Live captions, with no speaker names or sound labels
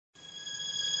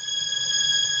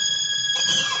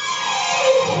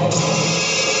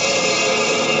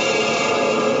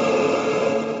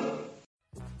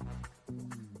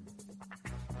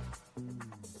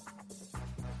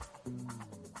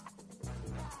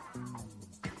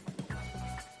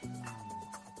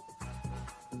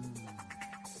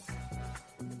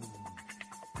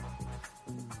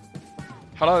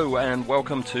Hello and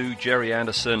welcome to Gerry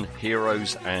Anderson,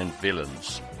 Heroes and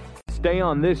Villains. Stay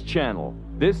on this channel.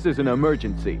 This is an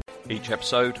emergency. Each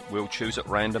episode, we'll choose at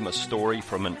random a story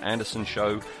from an Anderson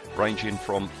show ranging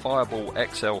from Fireball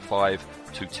XL5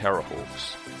 to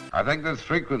Terrorhawks. I think this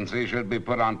frequency should be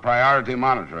put on priority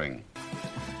monitoring.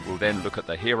 We'll then look at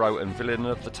the hero and villain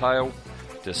of the tale,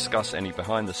 discuss any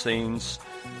behind the scenes,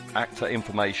 actor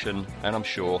information, and I'm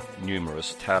sure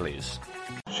numerous tallies.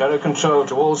 Shadow control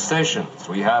to all stations.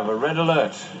 We have a red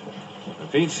alert.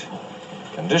 Repeat,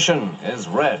 condition is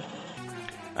red.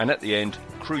 And at the end,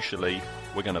 crucially,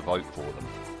 we're going to vote for them.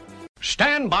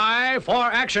 Stand by for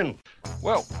action.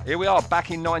 Well, here we are back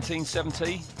in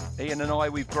 1970. Ian and I,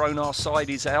 we've grown our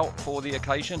sides out for the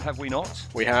occasion, have we not?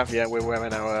 We have, yeah. We're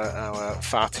wearing our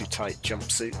far too tight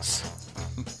jumpsuits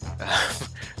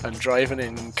and driving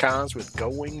in cars with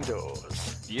going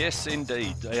doors. Yes,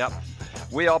 indeed. Yep.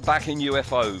 We are back in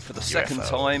UFO for the second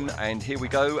time, and here we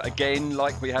go again,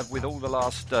 like we have with all the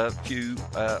last few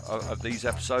of these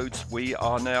episodes. We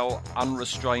are now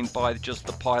unrestrained by just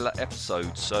the pilot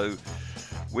episode, so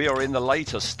we are in the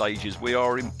later stages. We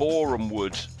are in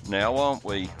Borehamwood now, aren't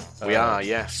we? We are,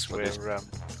 yes. We're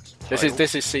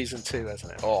this is season 2,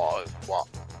 isn't it? Oh, what?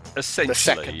 Essentially, the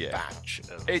second yeah. batch.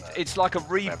 Of, it's like a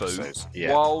reboot.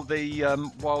 Yeah. While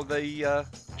the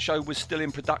show was still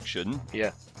in production.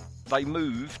 Yeah. They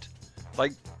moved,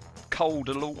 they culled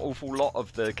an awful lot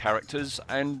of the characters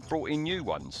and brought in new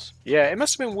ones. Yeah, it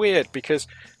must have been weird because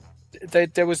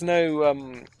there was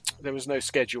no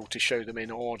schedule to show them in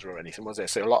order or anything, was there?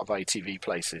 So a lot of ITV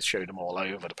places showed them all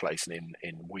over the place and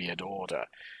in weird order.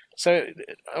 So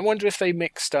I wonder if they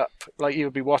mixed up, like you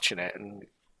would be watching it and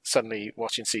suddenly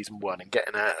watching season 1 and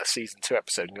getting a season 2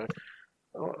 episode and going,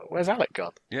 oh, where's Alec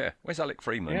gone? Yeah, where's Alec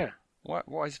Freeman? Yeah.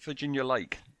 Why is Virginia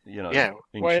Lake, in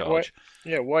Why charge?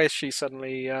 is she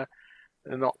suddenly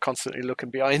not constantly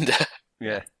looking behind her?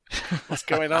 Yeah. What's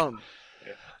going on?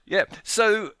 Yeah.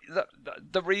 So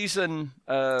the reason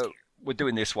we're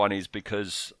doing this one is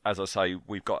because, as I say,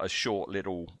 we've got a short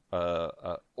little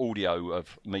audio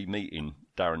of me meeting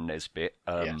Derren Nesbitt.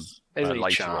 Yes. Isn't he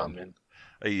later charming?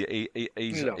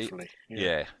 He's lovely.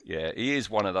 Yeah. He is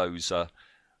one of those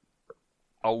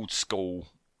old school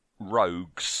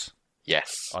rogues.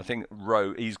 Yes, I think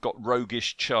he's got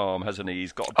roguish charm, hasn't he?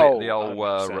 He's got a bit of the old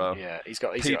he's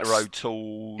got Peter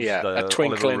O'Toole, a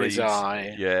twinkle in his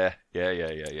eye. Yeah.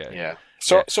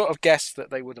 Sort of guess that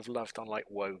they would have loved on like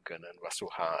Wogan and Russell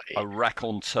Harty. A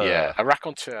raconteur. Yeah, a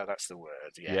raconteur. That's the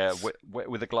word. Yes. Yeah,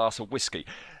 with a glass of whiskey.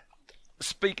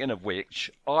 Speaking of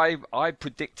which, I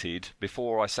predicted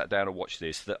before I sat down and watched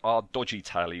this that our dodgy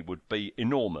tally would be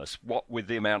enormous. What with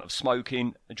the amount of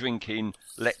smoking, drinking,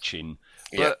 leching,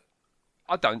 but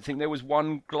I don't think there was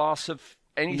one glass of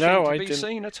anything to be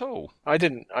seen at all. I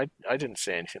didn't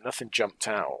see anything. Nothing jumped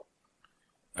out.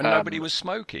 And nobody was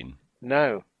smoking.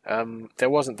 No, there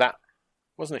wasn't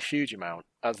a huge amount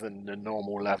other than the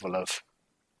normal level of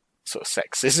sort of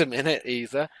sexism in it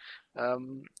either.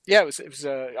 It was.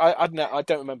 I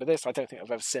don't remember this. I don't think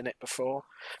I've ever seen it before.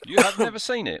 You have never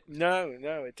seen it? No,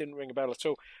 it didn't ring a bell at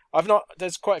all.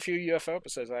 There's quite a few UFO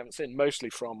episodes I haven't seen, mostly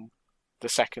from the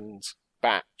second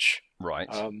batch. Right.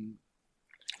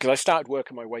 Because I started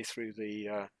working my way through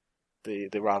the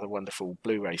rather wonderful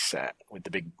Blu-ray set with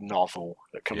the big novel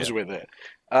that comes with it.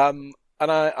 And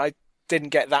I didn't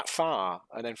get that far,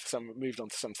 and then moved on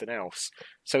to something else.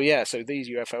 So these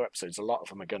UFO episodes, a lot of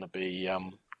them are going to be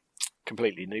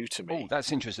completely new to me. Oh,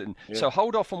 that's interesting. Yeah. So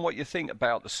hold off on what you think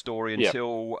about the story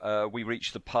until we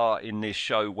reach the part in this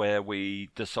show where we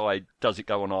decide does it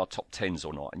go on our top 10s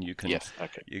or not, and you can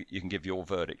you can give your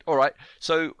verdict. All right.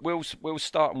 So we'll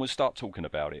start talking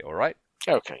about it. All right.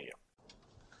 Okay. Yeah.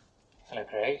 Hello,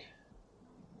 Craig.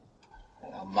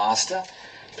 Hello, Master.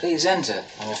 Please enter.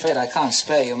 I'm afraid I can't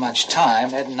spare you much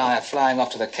time. Ed and I are flying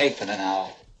off to the Cape in an hour.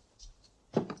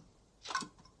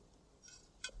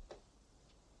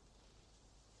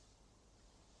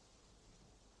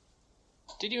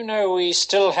 Did you know we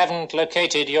still haven't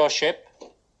located your ship?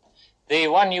 The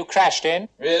one you crashed in?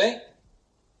 Really?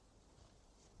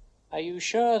 Are you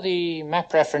sure the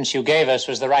map reference you gave us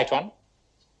was the right one?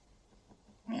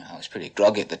 Yeah, I was pretty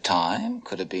groggy at the time.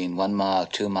 Could have been 1 mile,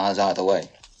 2 miles out of the way.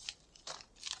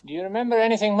 Do you remember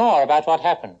anything more about what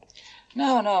happened?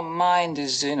 No, mind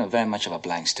is, very much of a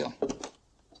blank still.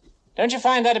 Don't you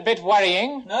find that a bit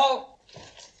worrying? No.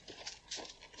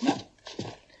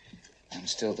 I'm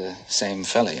still the same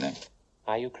fella, you know.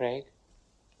 Are you, Craig?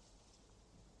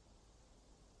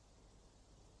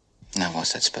 Now,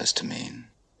 what's that supposed to mean?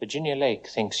 Virginia Lake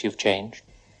thinks you've changed.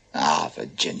 Ah,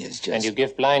 Virginia's just... And you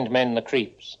give blind men the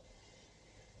creeps.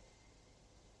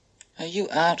 Are you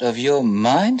out of your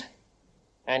mind?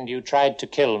 And you tried to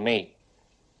kill me.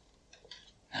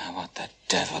 Now, what the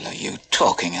devil are you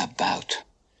talking about?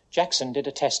 Jackson did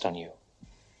a test on you.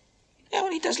 Yeah,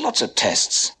 well, he does lots of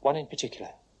tests. One in particular,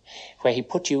 where he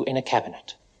put you in a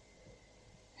cabinet.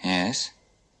 Yes?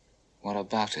 What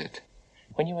about it?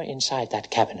 When you were inside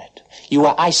that cabinet, you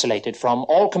were isolated from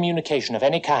all communication of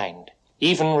any kind,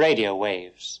 even radio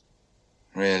waves.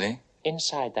 Really?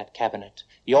 Inside that cabinet,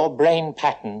 your brain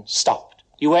pattern stopped.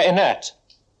 You were inert.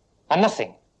 A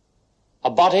nothing. A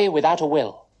body without a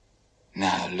will.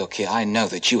 Now, look here, I know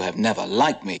that you have never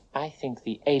liked me. I think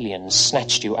the aliens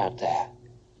snatched you out there.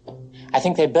 I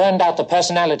think they burned out the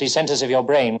personality centers of your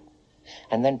brain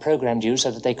and then programmed you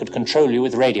so that they could control you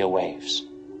with radio waves.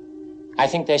 I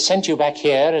think they sent you back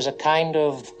here as a kind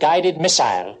of guided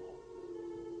missile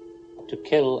to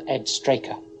kill Ed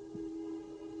Straker.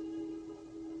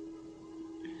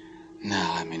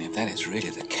 Now, I mean, if that is really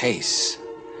the case,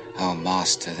 oh,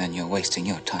 Master, then you're wasting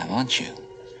your time, aren't you?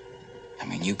 I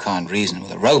mean, you can't reason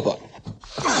with a robot.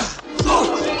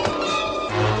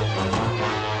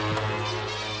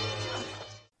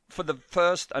 For the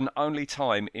first and only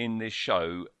time in this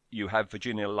show, you have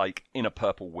Virginia Lake in a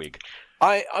purple wig.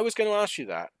 I was going to ask you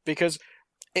that, because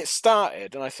it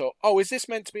started and I thought, oh, is this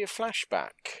meant to be a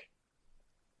flashback?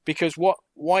 Because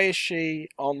why is she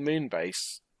on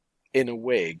Moonbase in a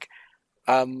wig?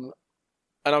 And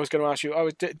I was going to ask you,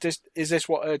 is this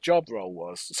what her job role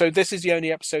was? So this is the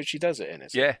only episode she does it in,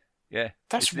 is it? Yeah.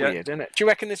 That's weird, isn't it? Do you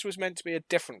reckon this was meant to be a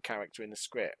different character in the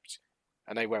script?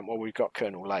 And they went, well, we've got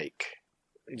Colonel Lake.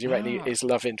 Do you reckon his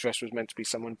love interest was meant to be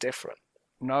someone different?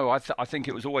 No, I think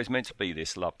it was always meant to be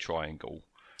this love triangle.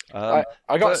 I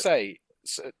got to say,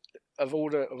 of all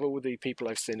the people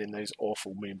I've seen in those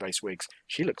awful Moonbase wigs,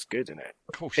 she looks good in it.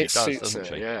 Of course she does, doesn't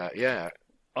she? Yeah.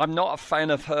 I'm not a fan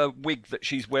of her wig that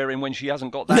she's wearing when she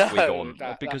hasn't got that wig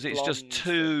on, because it's just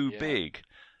too big.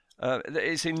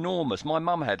 It's enormous. My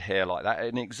mum had hair like that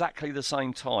in exactly the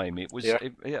same time. It was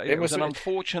it was an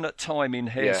unfortunate time in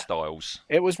hairstyles.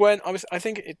 It was when I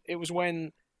think it was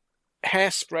when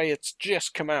Hairspray had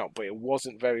just come out, but it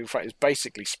wasn't very. It was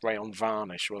basically spray on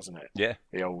varnish, wasn't it? Yeah,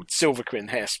 the old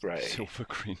Silvercreen hairspray.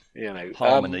 Silvercreen,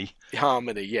 Harmony.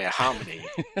 Harmony.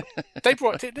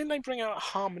 Didn't they bring out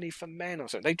Harmony for men or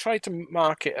something? They tried to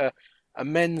market a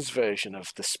men's version of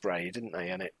the spray, didn't they?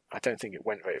 And I don't think it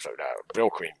went very far. Bill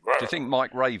Cream. Do you think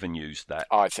Mike Raven used that?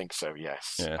 I think so.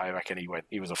 Yes, yeah. I reckon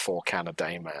he was a 4-can a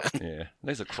day man. Yeah,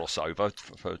 there's a crossover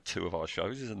for two of our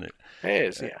shows, isn't it? It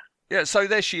is, yeah. Yeah, so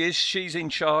there she is. She's in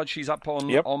charge. She's up on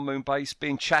Moonbase,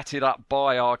 being chatted up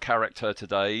by our character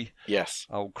today. Yes.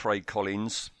 Old Craig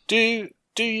Collins. Do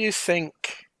you think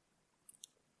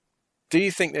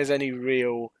there's any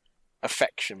real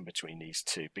affection between these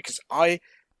two? Because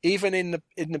even in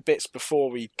the bits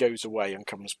before he goes away and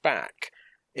comes back,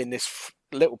 in this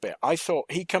little bit, I thought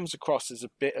he comes across as a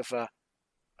bit of a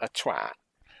twat.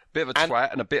 Bit of a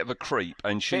twat and a bit of a creep,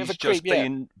 and she's just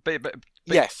being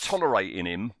tolerating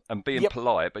him and being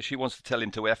polite, but she wants to tell him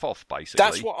to F off,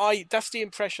 basically. That's the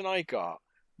impression I got,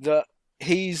 that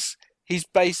he's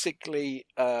basically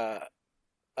a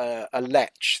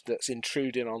lech that's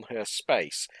intruding on her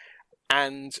space,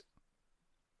 and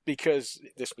because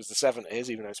this was the 70s,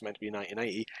 even though it's meant to be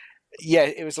 1980,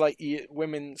 it was like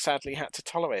women sadly had to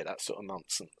tolerate that sort of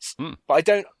nonsense. But I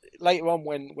don't, later on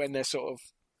when they're sort of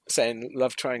saying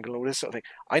love triangle and all this sort of thing,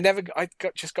 I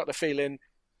just got the feeling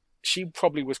she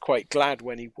probably was quite glad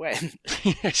when he went.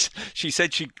 Yes, she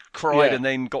said she cried and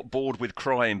then got bored with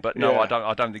crying, but no,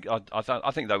 I don't think.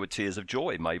 I think they were tears of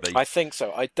joy, maybe. I think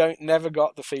so. I never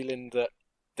got the feeling that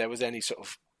there was any sort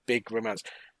of big romance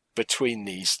between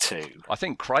these two. I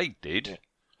think Craig did. Yeah.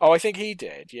 Oh, I think he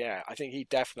did. Yeah, I think he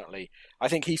definitely. I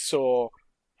think he saw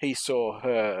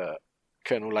her,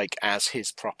 Colonel Lake, as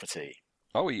his property.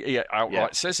 Oh, he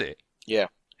outright says it. Yeah,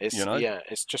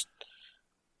 it's just.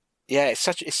 Yeah,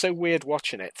 it's so weird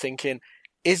watching it, thinking,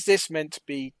 is this meant to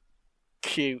be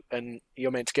cute? And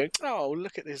you're meant to go, oh,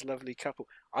 look at this lovely couple.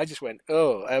 I just went,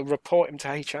 report him to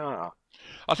HR.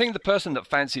 I think the person that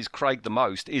fancies Craig the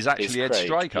most is actually Ed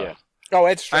Straker. Yeah. Oh,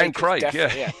 Ed Straker. And Craig,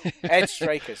 yeah. Ed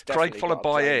Straker's definitely Craig followed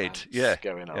by Ed,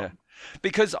 going on. Yeah.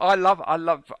 Because I love,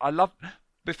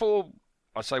 before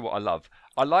I say what I love,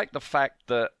 I like the fact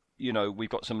that, we've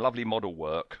got some lovely model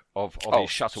work of his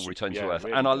shuttle return to Earth.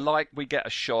 Really, and I like we get a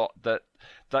shot that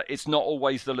it's not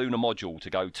always the lunar module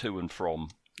to go to and from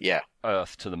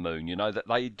Earth to the moon. That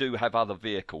they do have other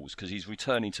vehicles, because he's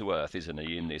returning to Earth, isn't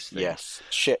he, in this thing? Yes,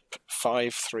 Ship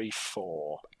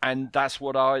 534. And that's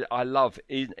what I love,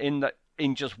 in that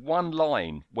in just one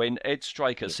line when Ed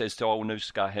Straker says to old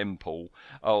Nuska Hempel,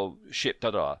 "Oh, ship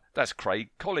da." That's Craig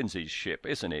Collins' ship,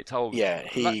 isn't it? Oh, yeah,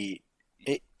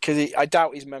 because I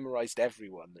doubt he's memorised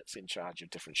everyone that's in charge of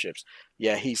different ships.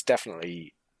 Yeah, he's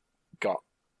definitely got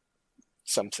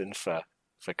something for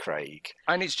Craig.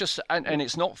 And it's just and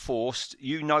it's not forced.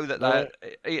 You know that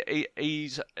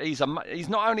he's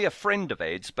not only a friend of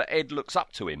Ed's, but Ed looks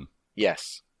up to him.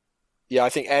 Yes. Yeah, I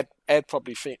think Ed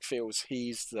probably feels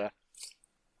he's the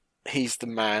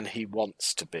man he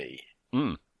wants to be.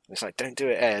 Mm. It's like, don't do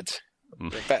it, Ed.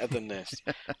 You're better than this.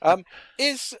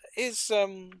 Is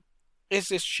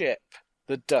this ship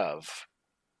the Dove?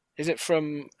 Is it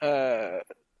from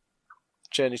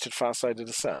Journey to the Far Side of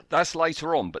the Sun? That's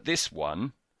later on, but this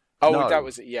one. Oh, no. that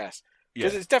was it. Yes,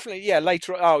 because Yeah. it's definitely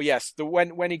later. Oh, yes, the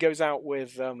when he goes out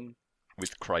with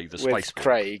Craig, the with space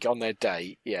Craig on their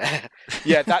date. Yeah,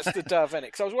 yeah, that's the Dove, isn't it?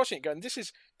 Because I was watching it, going,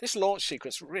 this launch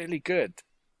sequence really good.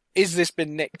 Is this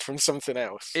been nicked from something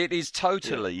else? It is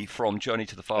totally from Journey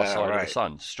to the Far Side of right. the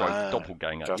Sun,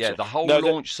 Doppelganger. Gotcha. Yeah, the whole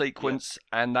launch sequence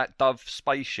and that Dove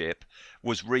spaceship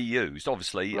was reused.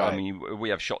 Obviously, Right. I mean, we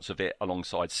have shots of it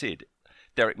alongside Sid.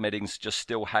 Derek Meddings just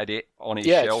still had it on his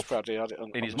Yeah, shelf probably had it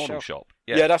on in his the model shelf. shop.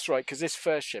 Yeah, that's right. Because this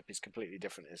first ship is completely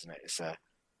different, isn't it? It's a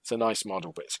nice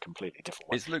model, but it's a completely different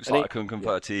one. It looks And like a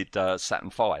converted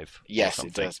Saturn V. Yes,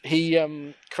 it does.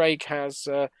 Craig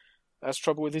has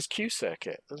trouble with his Q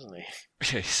circuit, doesn't he?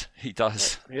 Yes, he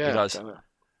does. Yeah, he does.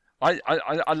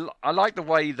 I like the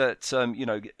way that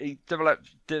he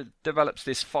develops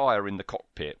this fire in the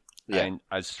cockpit, and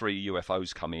as three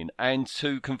UFOs come in, and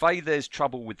to convey there's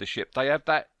trouble with the ship, they have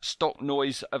that stock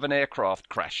noise of an aircraft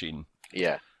crashing.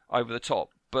 Yeah. Over the top,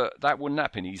 but that wouldn't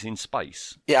happen. He's in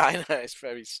space. Yeah, I know, it's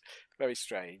very, very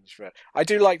strange. But I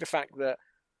do like the fact that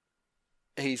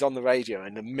he's on the radio,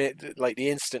 and the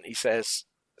instant he says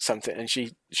something, and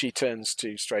she turns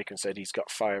to Straker and said he's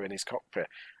got fire in his cockpit,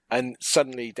 and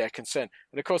suddenly they're concerned.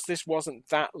 And of course, this wasn't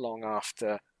that long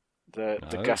after the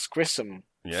Gus Grissom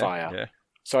fire. Yeah.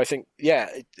 So I think,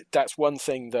 that's one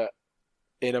thing that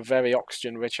in a very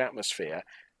oxygen-rich atmosphere,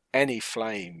 any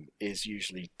flame is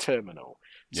usually terminal.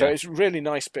 So it's a really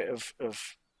nice bit of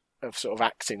sort of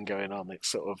acting going on.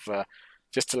 It's sort of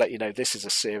just to let you know this is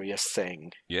a serious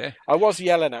thing. Yeah. I was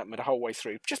yelling at him the whole way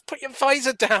through. Just put your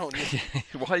visor down.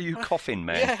 Why are you coughing,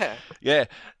 man? Yeah. Yeah.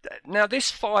 Now,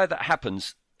 this fire that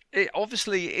happens, it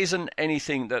obviously isn't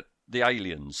anything that the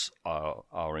aliens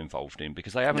are involved in,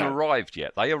 because they haven't arrived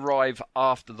yet. They arrive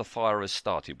after the fire has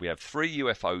started. We have 3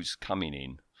 UFOs coming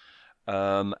in,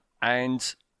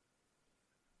 and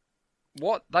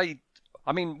what they...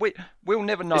 I mean, we'll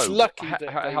never know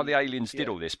how the aliens did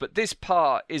all this, but this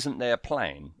part isn't their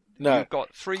plan. No. You've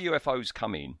got 3 UFOs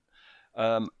come in.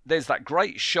 There's that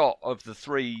great shot of the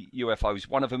 3 UFOs.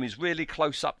 One of them is really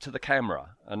close up to the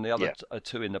camera, and the other are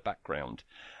 2 in the background.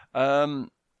 And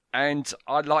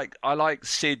I like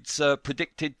Sid's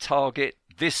predicted target,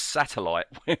 this satellite,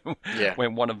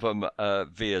 when one of them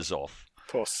veers off.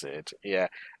 Poor Sid. Yeah.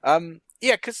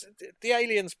 Because the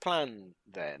aliens' plan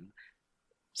then.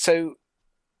 So,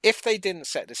 if they didn't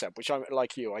set this up, which I'm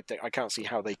like you, I can't see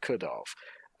how they could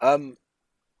have.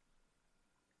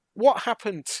 What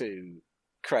happened to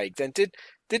Craig then? Did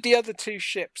the other 2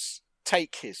 ships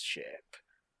take his ship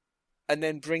and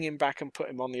then bring him back and put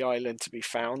him on the island to be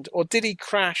found, or did he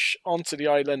crash onto the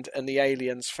island and the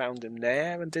aliens found him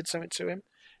there and did something to him?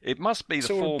 It must be the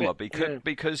former,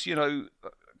 because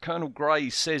Colonel Gray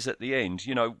says at the end,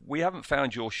 we haven't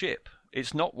found your ship.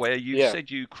 It's not where you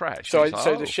said you crashed. So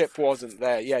the ship wasn't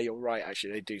there. Yeah, you're right.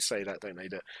 Actually, they do say that, don't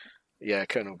they?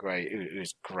 Colonel Gray,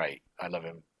 who's great. I love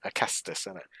him. Acastus,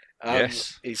 isn't it?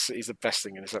 Yes. He's the best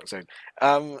thing in this episode.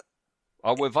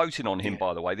 We're voting on him,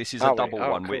 by the way. This is a double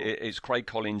one. Cool. It's Craig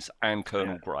Collins and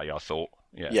Colonel Gray, I thought.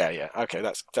 Yeah. Yeah. Okay,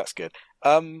 that's good.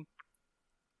 And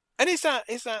is that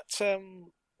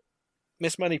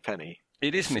Miss Moneypenny?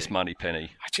 It is Miss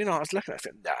Moneypenny. Do you know, I was looking at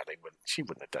it, she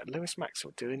wouldn't have done Lewis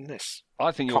Maxwell doing this.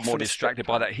 I think you're more distracted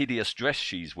by that hideous dress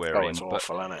she's wearing. Oh, it's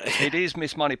awful, isn't it? It is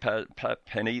Miss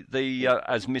Moneypenny,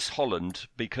 as Miss Holland,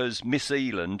 because Miss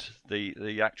Eland,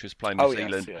 the actress playing Miss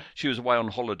Eland, she was away on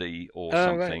holiday or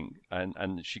something, right.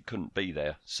 and she couldn't be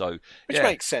there. So, which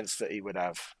makes sense that he would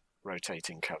have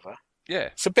rotating cover. Yeah.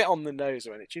 It's a bit on the nose,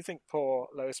 isn't it? Do you think poor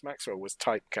Lois Maxwell was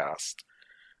typecast?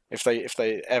 If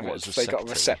they got a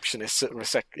receptionist,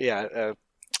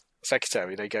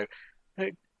 secretary, they go,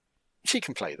 she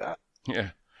can play that. Yeah.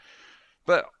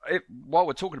 But while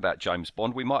we're talking about James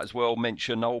Bond, we might as well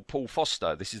mention old Paul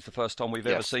Foster. This is the first time we've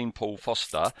ever seen Paul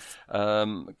Foster,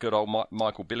 good old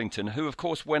Michael Billington, who, of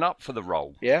course, went up for the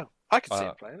role. Yeah. I could see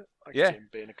him playing it. I could see him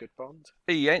being a good Bond.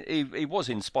 He was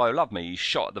in Spy Who Loved Me. He's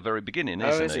shot at the very beginning,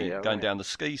 isn't is he? he? Oh, Going right. down the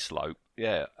ski slope.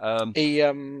 Yeah.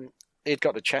 He'd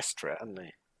got the chest for it, hadn't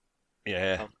he?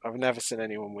 Yeah. I've never seen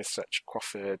anyone with such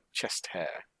coiffured chest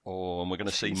hair. Oh, and we're going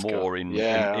to see He's more got- in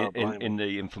blimey.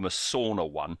 the infamous sauna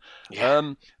one.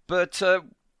 Yeah. But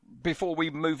before we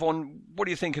move on, what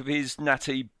do you think of his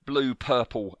natty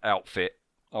blue-purple outfit?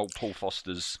 Old Paul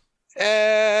Foster's.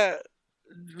 Yeah,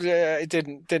 it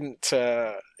didn't. It It's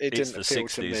didn't the appeal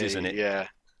to 60s, me. isn't it? Yeah.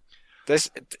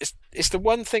 It's the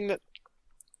one thing that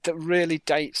really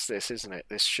dates this, isn't it?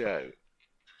 This show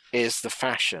is the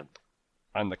fashion.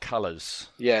 And the colours.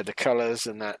 Yeah, the colours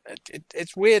and that.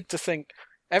 It's weird to think.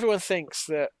 Everyone thinks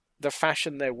that the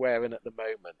fashion they're wearing at the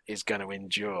moment is going to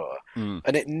endure,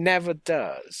 and it never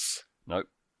does. No.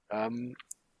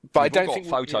 But I We've don't all think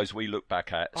got photos we look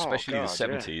back at, Oh, especially God, the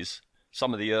 70s,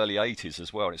 some of the early 80s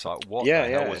as well. It's like, what the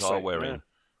hell was it's I like, wearing? yeah.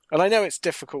 And I know it's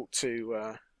difficult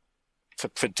to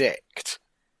predict,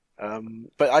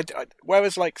 but I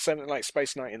whereas like something like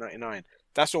Space 1999,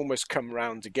 that's almost come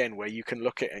round again, where you can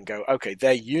look at it and go, okay,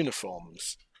 they're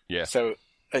uniforms. Yeah. So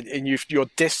and your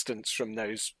distance from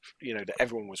those, that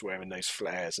everyone was wearing those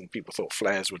flares, and people thought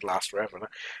flares would last forever,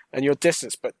 and your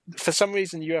distance. But for some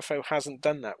reason, UFO hasn't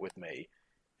done that with me.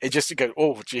 It just goes,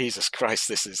 oh Jesus Christ,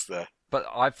 this is the. But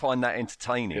I find that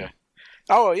entertaining. Yeah.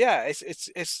 Oh yeah,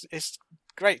 it's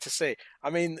great to see. I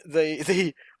mean,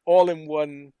 the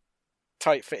all-in-one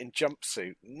tight-fitting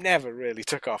jumpsuit never really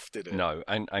took off, did it? No,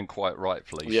 and quite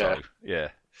rightfully Yeah. so.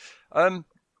 Yeah.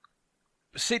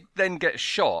 Sid then gets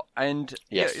shot, and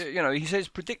Yes. he says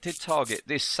predicted target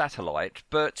this satellite,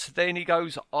 but then he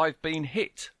goes, "I've been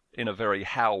hit," in a very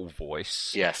Hal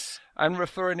voice. Yes. And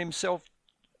referring himself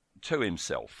to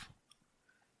himself.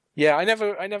 Yeah, I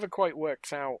never quite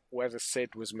worked out whether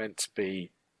Sid was meant to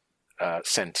be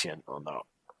sentient or not.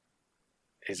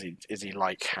 Is he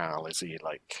like Hal? Is he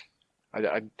like?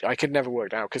 I could never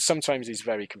work it out, because sometimes he's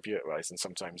very computerized and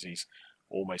sometimes he's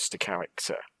almost a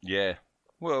character. Yeah.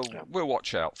 Well, we'll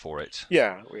watch out for it.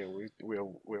 Yeah,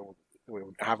 we'll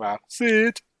have our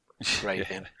Sid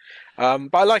rating. But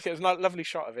I like it. It's a lovely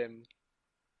shot of him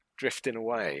drifting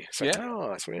away. So,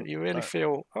 Yeah. it's really, you really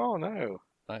feel. Oh no.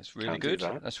 That's really Can't do good.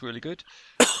 that. That's really good.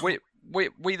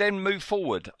 we then move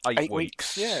forward 8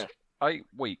 weeks. Yeah. 8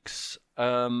 weeks.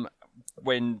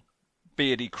 When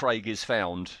Beardy Craig is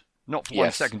found, not for 1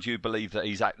 Yes. second do you believe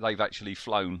that they've actually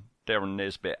flown Derren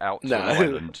Nesbitt out to No. an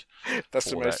island. That's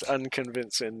the for most that.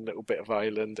 unconvincing little bit of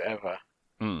island ever.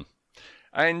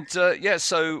 And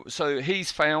so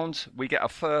he's found. We get a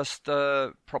first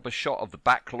proper shot of the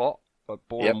back lot at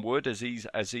Boreham Wood as he's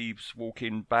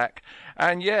walking back,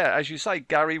 and as you say,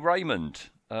 Gary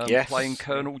Raymond playing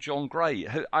Colonel John Gray,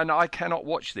 and I cannot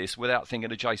watch this without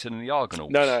thinking of Jason and the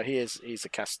Argonauts. No, he's a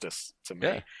Castus to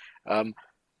me. Yeah.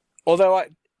 Although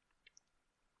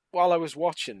while I was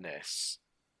watching this,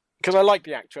 because I like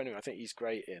the actor anyway, I think he's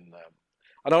great in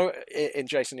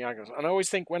Jason the Argonauts. And I always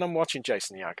think when I'm watching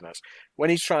Jason the Argonauts, when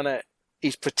he's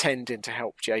pretending to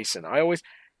help Jason, I always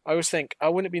think,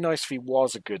 wouldn't it be nice if he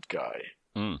was a good guy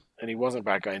and he wasn't a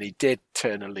bad guy and he did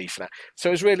turn a leaf now. So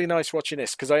it was really nice watching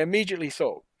this, because I immediately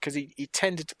thought, because he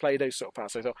tended to play those sort of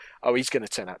parts, I thought, he's going to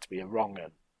turn out to be a wrong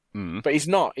un. But he's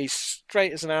not. He's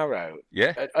straight as an arrow.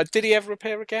 Yeah. Did he ever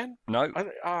appear again? No.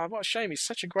 What a shame. He's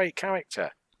such a great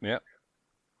character. Yeah.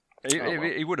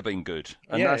 He would have been good,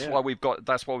 and why we've got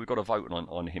a vote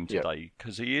on him today,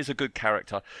 because he is a good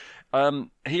character.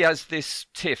 He has this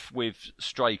tiff with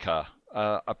Straker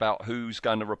about who's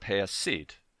going to repair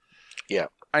Sid. Yeah,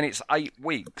 and it's 8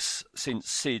 weeks since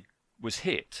Sid was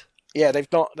hit. Yeah, they've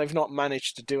not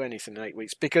managed to do anything in 8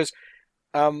 weeks, because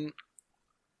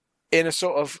in a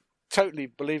sort of totally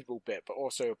believable bit, but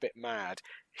also a bit mad,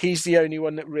 he's the only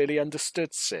one that really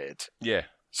understood Sid. Yeah.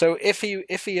 So if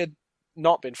he had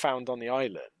not been found on the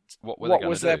island, what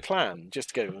was their plan? Just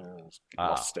to go,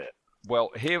 lost it.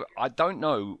 Well, here I don't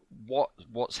know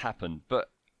what's happened, but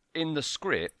in the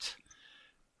script,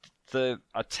 the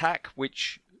attack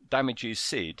which damages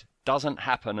Sid doesn't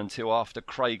happen until after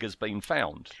Craig has been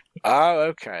found. Oh,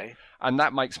 okay. And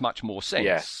that makes much more sense.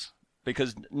 Yes.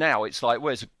 Because now it's like,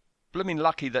 where's blooming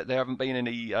lucky that there haven't been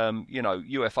any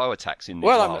UFO attacks in these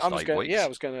last 8 weeks. Yeah, I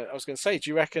was going to say, do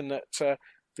you reckon that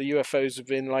the UFOs have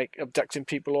been like abducting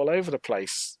people all over the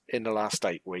place in the last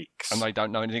 8 weeks? And they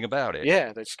don't know anything about it?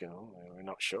 Yeah, they just go, we're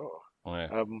not sure. Oh,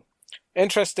 yeah.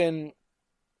 Interesting.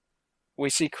 We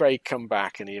see Craig come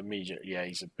back, and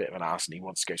he's a bit of an arse, and he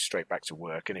wants to go straight back to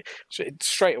work, and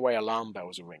straight away alarm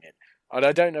bells are ringing. And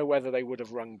I don't know whether they would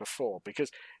have rung before,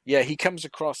 because he comes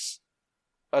across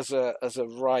as a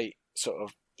right sort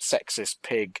of sexist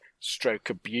pig stroke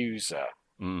abuser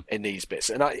in these bits.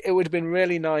 And it would have been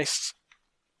really nice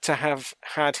to have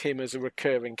had him as a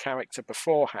recurring character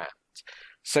beforehand,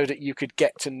 so that you could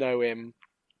get to know him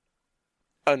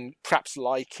and perhaps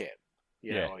like him.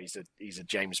 You know, he's a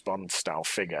James Bond style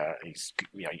figure. He's,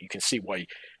 you know, you can see why,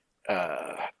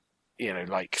 you know,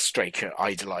 like Straker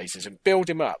idolizes him. Build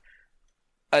him up,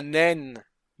 and then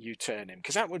you turn him,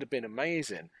 because that would have been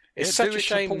amazing. It's such a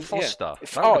shame. Paul Foster. Yeah.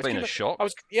 That would have been a shock. I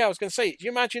was going to say, do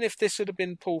you imagine if this had have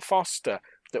been Paul Foster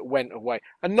that went away,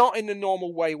 and not in the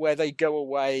normal way where they go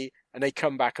away and they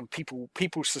come back and people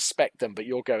suspect them, but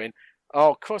you're going,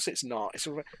 oh, of course it's not. It's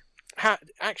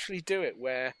actually do it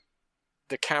where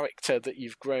the character that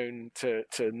you've grown to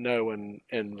know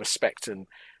and respect and,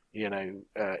 you know,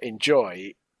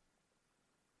 enjoy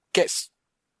gets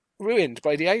ruined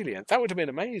by the aliens. That would have been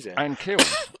amazing. And killed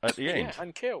at the end. Yeah,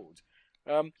 and killed.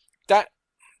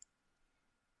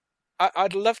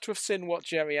 I'd love to have seen what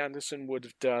Gerry Anderson would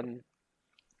have done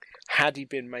had he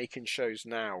been making shows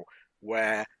now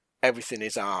where everything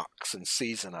is arcs and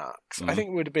season arcs. I think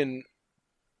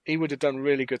he would have done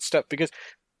really good stuff, because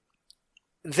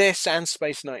this and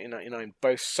Space 1999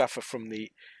 both suffer from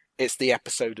it's the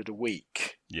episode of the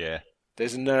week. Yeah.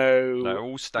 There's no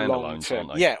all standalones,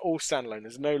 aren't they? Yeah, all standalone.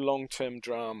 There's no long-term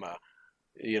drama,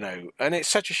 you know, and it's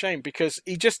such a shame, because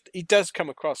he does come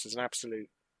across as an absolute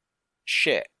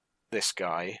shit, this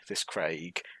guy, this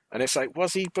Craig, and it's like,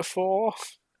 was he before?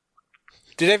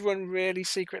 Did everyone really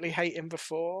secretly hate him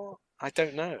before? I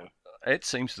don't know. Ed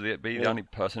seems to be the only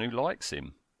person who likes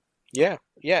him. Yeah,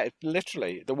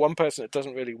 literally. The one person that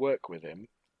doesn't really work with him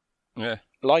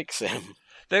likes him.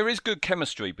 There is good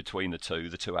chemistry between the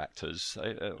two actors.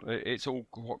 It's all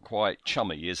quite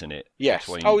chummy, isn't it? Yes.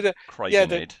 Between Craig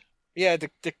and Ed. Yeah,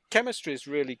 the chemistry is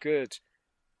really good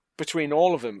between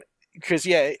all of them, because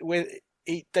they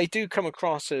do come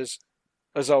across as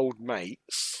old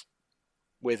mates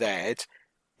with Ed.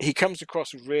 He comes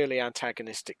across really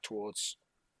antagonistic towards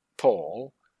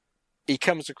Paul. He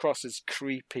comes across as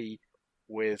creepy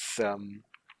with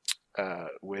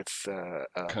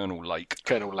Colonel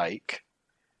Lake,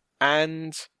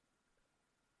 and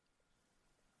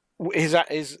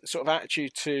his sort of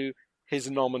attitude to his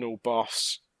nominal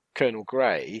boss, Colonel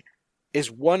Grey,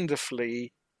 is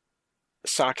wonderfully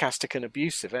sarcastic and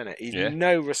abusive, isn't it? He's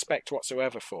no respect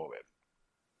whatsoever for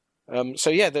him. So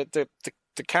yeah, the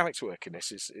character work in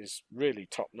this is really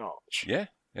top notch. Yeah.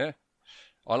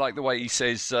 I like the way he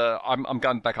says, I'm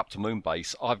going back up to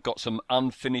Moonbase. I've got some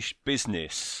unfinished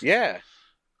business. Yeah.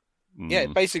 Yeah,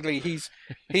 basically he's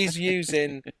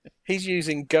using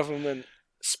government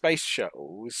space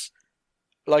shuttles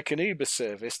like an Uber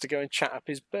service to go and chat up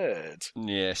his bird.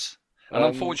 Yes. And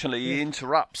unfortunately, he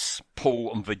interrupts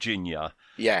Paul and Virginia.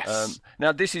 Yes.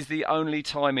 Now, this is the only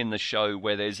time in the show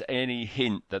where there's any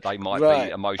hint that they might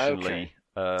be emotionally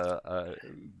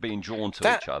being drawn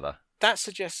to each other. That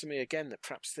suggests to me again that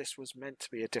perhaps this was meant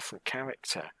to be a different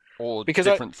character, or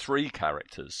different three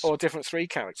characters,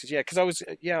 Yeah, because I was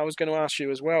going to ask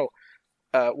you as well.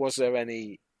 Was there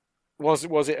any? Was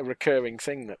it a recurring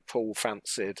thing that Paul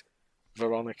fancied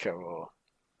Veronica, or?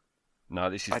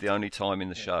 No, this is the only time in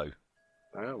the show.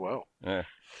 Oh well. Yeah.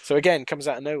 So again, comes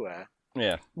out of nowhere.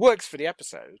 Yeah. Works for the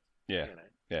episode. Yeah. You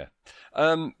know.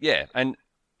 Yeah. Yeah, and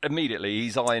immediately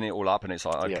he's eyeing it all up, and it's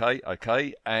like,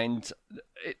 okay. And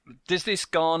does this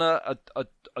garner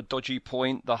a dodgy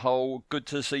point? The whole "good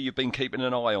to see you've been keeping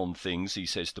an eye on things," he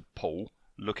says to Paul,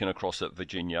 looking across at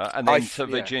Virginia, and then to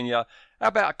Virginia, how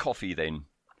about a coffee then?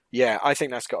 Yeah, I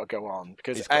think that's got to go on,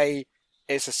 because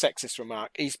it's a sexist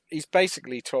remark. He's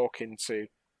basically talking to,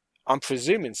 I'm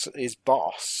presuming, his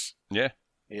boss. Yeah.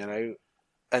 You know,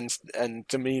 and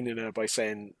demeaning her by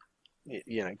saying,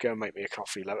 you know, go and make me a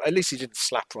coffee. At least he didn't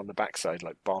slap her on the backside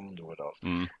like Bond would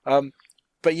have.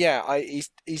 But yeah,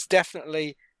 he's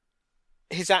definitely,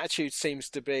 his attitude seems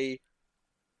to be,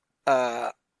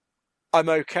 I'm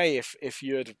okay if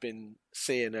you'd have been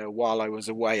seeing her while I was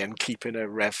away and keeping her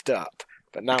revved up,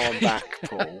 but now I'm back,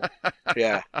 Paul.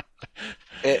 Yeah,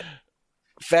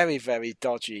 very, very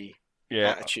dodgy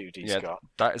attitude he's got.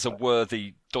 That is a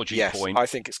worthy dodgy point. I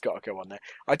think it's got to go on there.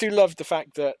 I do love the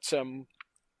fact that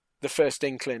the first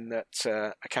inkling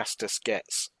that Acastus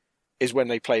gets is when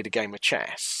they played a game of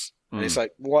chess. And it's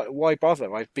like, why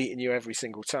bother? I've beaten you every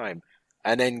single time.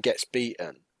 And then gets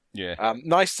beaten. Yeah.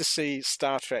 Nice to see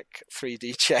Star Trek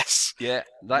 3D chess. Yeah,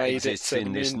 that exists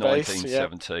in this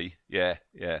 1970. Yeah.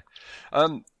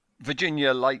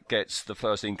 Virginia Lake gets the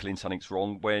first inkling something's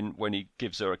wrong when he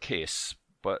gives her a kiss,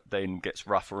 but then gets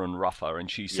rougher and rougher, and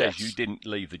she says, you didn't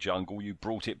leave the jungle, you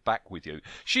brought it back with you.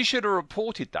 She should have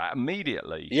reported that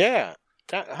immediately. Yeah.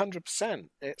 that 100%.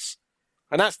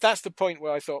 That's the point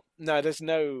where I thought,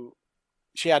 no,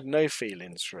 she had no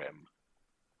feelings for him.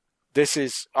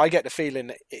 I get the feeling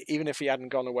that even if he hadn't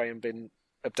gone away and been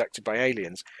abducted by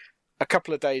aliens, a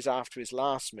couple of days after his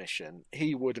last mission,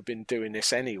 he would have been doing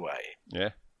this anyway. Yeah.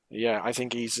 Yeah, I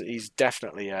think he's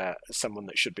definitely someone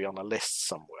that should be on a list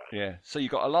somewhere. Yeah, so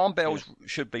you've got alarm bells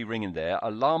should be ringing there.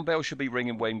 Alarm bells should be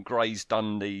ringing when Gray's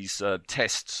done these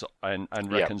tests and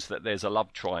reckons that there's a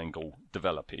love triangle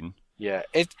developing. Yeah,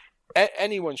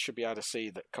 anyone should be able to see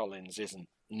that Collins isn't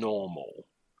normal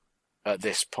at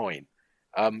this point.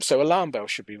 So alarm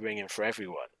bells should be ringing for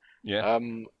everyone. Yeah.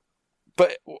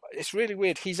 But it's really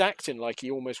weird. He's acting like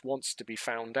he almost wants to be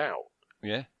found out.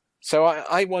 Yeah. So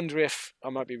I wonder if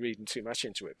I might be reading too much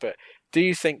into it, but do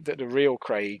you think that the real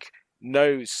Craig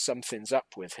knows something's up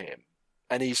with him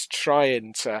and he's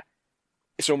trying to,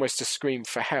 it's almost to scream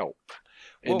for help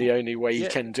in the only way he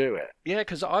can do it? Yeah,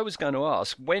 because I was going to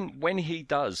ask, when he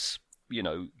does,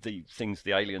 the things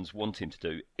the aliens want him to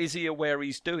do, is he aware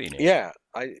he's doing it? Yeah,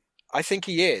 I think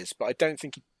he is, but I don't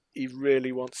think he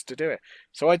really wants to do it.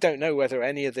 So I don't know whether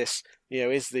any of this,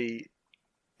 is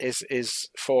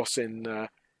forcing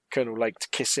Colonel Lake to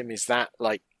kiss him. Is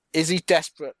he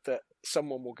desperate that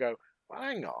someone will go, well,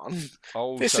 hang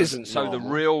on, this isn't so normal. The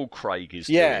real Craig is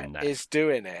doing that. Is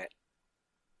doing it.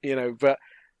 But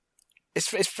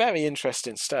it's very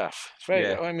interesting stuff. It's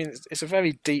very, I mean, it's a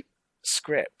very deep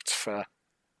script for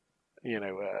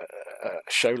a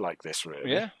show like this,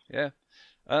 really. Yeah.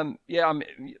 I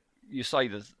mean, you say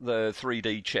the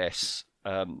 3D chess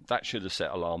that should have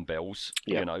set alarm bells,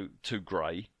 to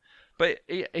Gray. But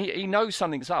he knows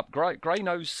something's up. Gray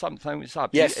knows something's up.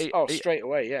 Yes. Straight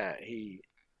away. Yeah. He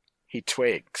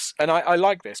twigs, and I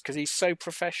like this because he's so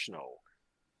professional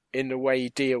in the way he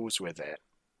deals with it.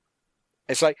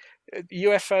 It's like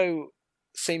UFO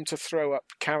seemed to throw up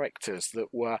characters that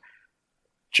were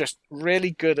just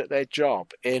really good at their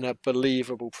job in a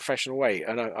believable, professional way.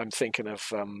 And I'm thinking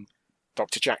of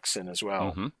Dr. Jackson as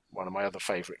well, one of my other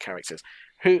favourite characters,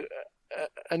 who.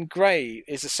 And Gray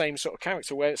is the same sort of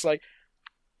character where it's like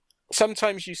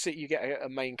sometimes you get a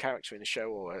main character in the show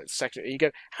or a second, and you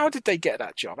go, how did they get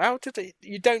that job? How did they?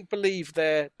 You don't believe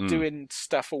they're doing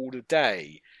stuff all the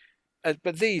day,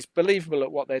 but these believable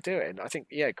at what they're doing. I think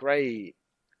Gray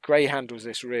handles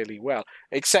this really well,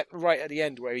 except right at the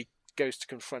end where he goes to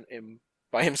confront him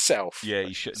by himself. Yeah,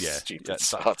 he should. Yeah, stupid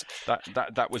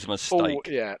that was a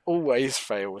mistake. Always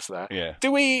fails that. Yeah.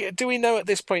 Do we know at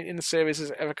this point in the series,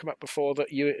 has it ever come up before that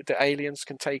the aliens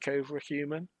can take over a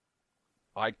human?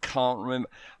 I can't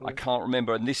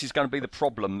remember, and this is going to be the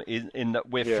problem in that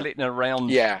we're flitting around.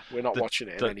 Yeah, we're not watching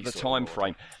it in any the sort time of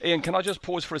frame. Ian, can I just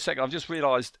pause for a second? I've just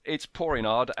realised it's pouring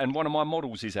hard, and one of my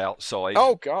models is outside.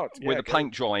 Oh God! With the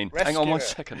paint drying. Hang on one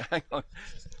second. Hang on.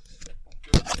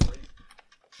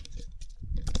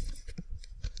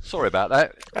 Sorry about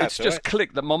that. It's just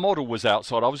clicked that my model was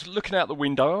outside. I was looking out the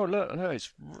window. Oh, look,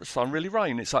 it's starting really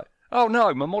rain. It's like, oh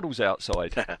no, my model's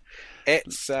outside.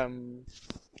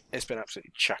 It's been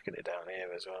absolutely chucking it down here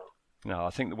as well. No,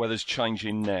 I think the weather's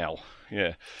changing now.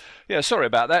 Yeah. Sorry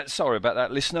about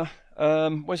that, listener.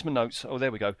 Where's my notes? Oh,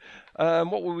 there we go.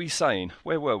 What were we saying?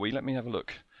 Where were we? Let me have a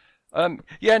look.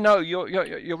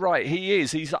 You're right. He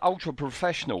is. He's ultra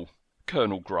professional,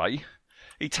 Colonel Gray.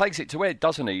 He takes it to Ed,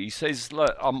 doesn't he? He says,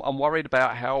 "Look, I'm worried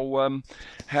about how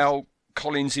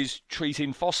Collins is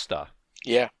treating Foster."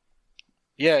 Yeah.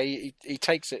 He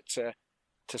takes it to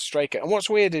Straker, and what's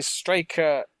weird is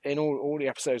Straker in all the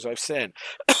episodes I've seen,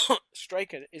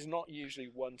 Straker is not usually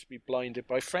one to be blinded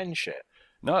by friendship.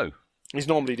 No, he's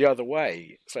normally the other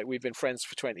way. It's like we've been friends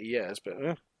for 20 years, but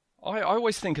I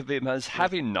always think of him as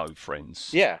having no friends.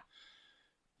 Yeah,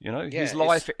 his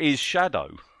life is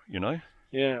shadow.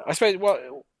 Yeah, I suppose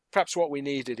perhaps what we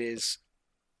needed is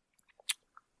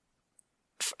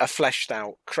a fleshed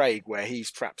out Craig where he's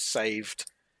perhaps saved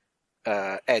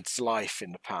Ed's life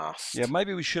in the past. Yeah,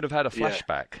 maybe we should have had a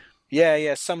flashback.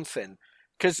 Yeah, something.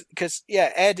 Because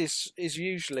Ed is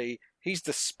usually, he's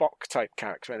the Spock type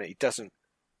character, and he doesn't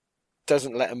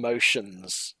let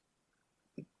emotions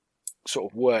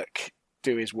sort of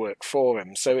do his work for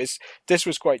him. So this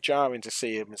was quite jarring to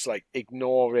see him. It's like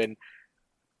ignoring,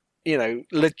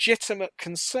 legitimate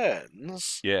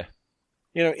concerns. Yeah.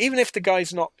 Even if the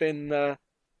guy's not been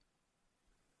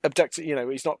abducted,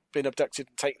 he's not been abducted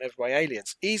and taken over by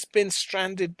aliens. He's been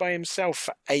stranded by himself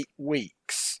for 8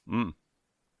 weeks. Mm.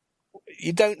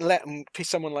 You don't let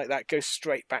someone like that go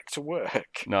straight back to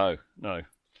work. No.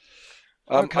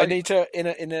 Okay. I need to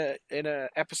in a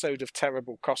episode of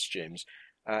Terrible Costumes.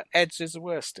 Ed's is the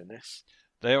worst in this.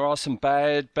 There are some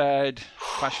bad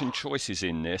fashion choices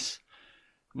in this.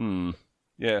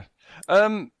 Yeah.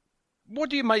 What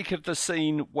do you make of the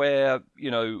scene where,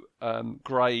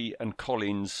 Gray and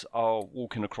Collins are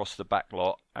walking across the back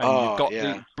lot and you've got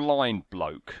the blind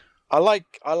bloke? I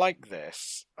like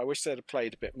this. I wish they'd have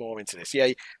played a bit more into this. Yeah,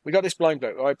 we got this blind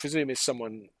bloke, who I presume is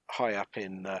someone high up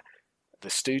in the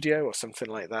studio or something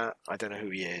like that. I don't know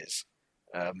who he is.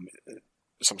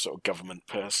 Some sort of government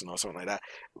person or something like that.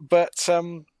 But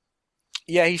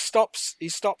he stops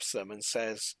them and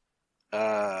says,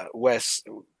 where's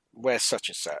such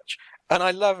and such? And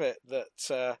I love it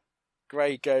that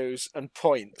Gray goes and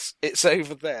points. It's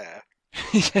over there.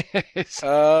 Yes.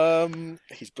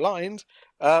 He's blind.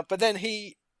 But then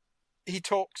he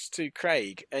talks to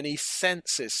Craig and he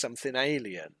senses something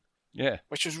alien. Yeah.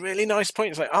 Which was a really nice point.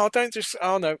 It's like, no,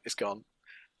 it's gone.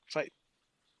 It's like,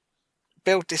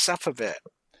 build this up a bit.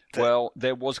 Well,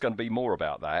 there was going to be more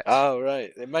about that. Oh, right.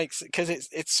 It makes it, because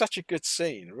it's such a good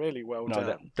scene. Really well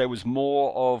done. There was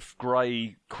more of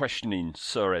Gray questioning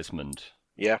Sir Esmond.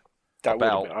 Yeah. That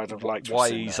about I'd have liked to why have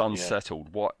seen he's that,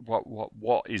 unsettled. Yeah.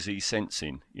 What is he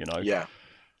sensing? Yeah.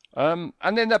 And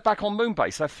then they're back on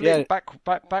Moonbase. They're flipping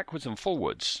backwards and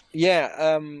forwards. Yeah.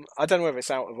 I don't know whether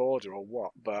it's out of order or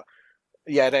what, but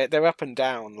yeah, they're up and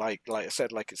down. Like I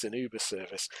said, like it's an Uber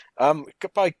service.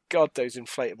 By God, those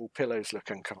inflatable pillows look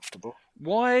uncomfortable.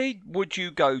 Why would you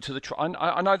go to the?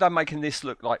 I know they're making this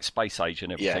look like space age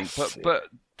and everything, but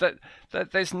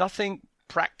there's nothing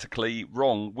practically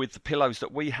wrong with the pillows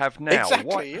that we have now.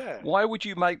 Exactly. Why would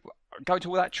you go to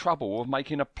all that trouble of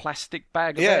making a plastic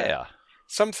bag of air?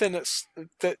 Something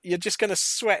that you're just going to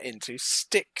sweat into,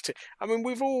 stick to. I mean,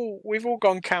 we've all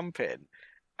gone camping,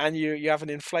 and you have an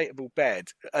inflatable bed,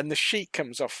 and the sheet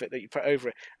comes off it that you put over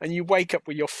it, and you wake up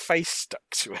with your face stuck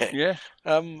to it. Yeah.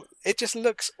 It just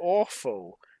looks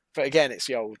awful. But again, it's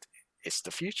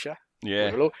the future. Yeah.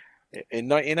 In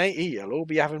 1980, you'll all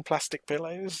be having plastic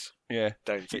pillows. Yeah.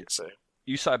 Don't think so.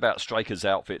 You say about Straker's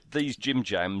outfit, these Jim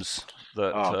Jams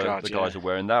that the guys are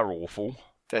wearing, they're awful.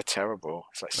 They're terrible.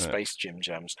 It's like space Jim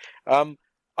Jams.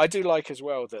 I do like as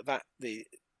well that the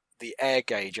air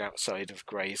gauge outside of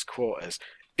Gray's quarters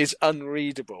is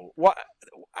unreadable.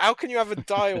 How can you have a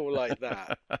dial like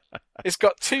that? It's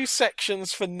got 2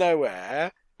 sections for no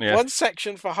air, 1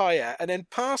 section for high air, and then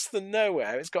past the no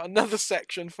air, it's got another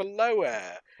section for low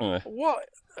air. What?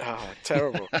 Oh,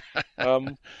 terrible.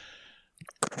 Also,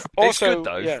 it's good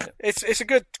though. Yeah, it's a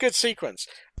good sequence,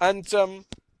 and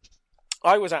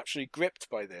I was actually gripped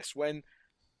by this when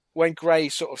Gray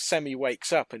sort of semi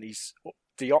wakes up and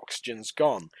the oxygen's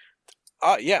gone.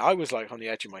 I was like on the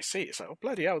edge of my seat. It's like, oh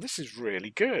bloody hell, this is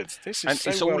really good. This is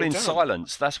it's all in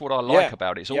silence. That's what I like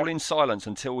about it. It's all in silence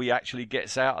until he actually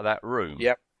gets out of that room.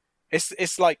 Yep.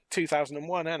 It's like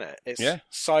 2001, isn't it? It's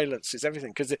silence is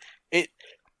everything, because it.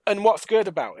 And what's good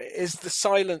about it is the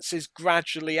silence is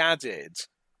gradually added.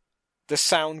 The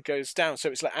sound goes down, so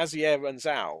it's like as the air runs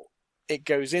out, it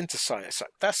goes into silence.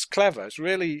 That's clever. It's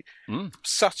really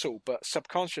subtle, but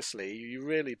subconsciously you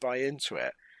really buy into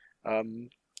it.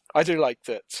 I do like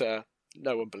that.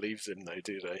 No one believes him, though,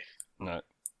 do they? No.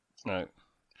 And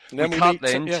then we cut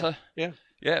to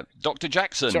Dr.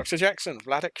 Jackson. Dr. Jackson,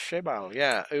 Vladek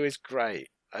Shebal, who is great.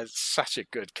 Such a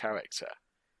good character.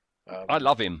 I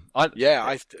love him. I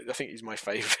think he's my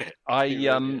favourite.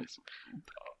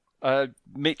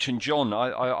 Mitch and John,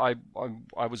 I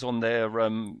was on their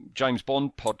James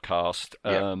Bond podcast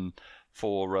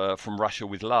for From Russia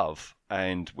with Love,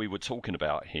 and we were talking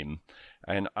about him,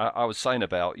 and I was saying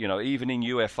about, even in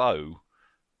UFO,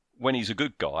 when he's a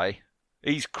good guy,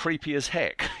 he's creepy as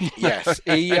heck. Yes,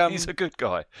 he's a good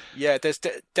guy. Yeah, there's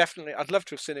definitely. I'd love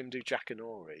to have seen him do Jack and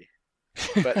Ori,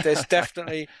 but there's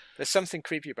something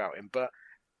creepy about him. But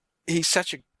he's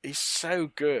so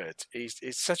good. He's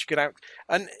such a good actor.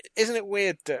 And isn't it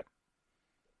weird that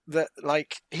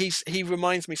like he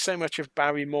reminds me so much of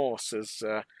Barry Morse as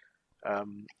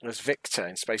Victor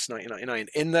in Space 1999,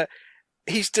 in that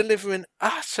he's delivering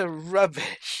utter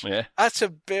rubbish, utter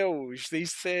bilge,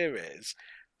 these theories.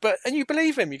 And you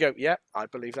believe him. You go, yeah, I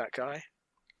believe that guy.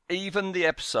 Even the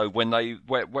episode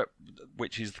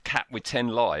which is The Cat with 10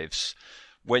 Lives,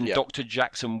 when Dr.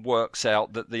 Jackson works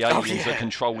out that the aliens are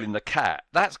controlling the cat.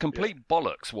 That's complete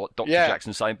bollocks what Dr.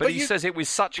 Jackson's saying, but he says it with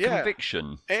such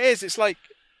conviction. It is. It's like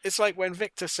when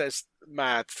Victor says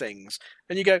mad things,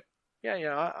 and you go,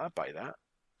 I buy that.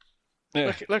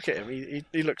 Yeah. Look at him.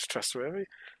 He looks trustworthy.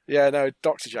 Yeah, no,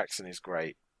 Dr. Jackson is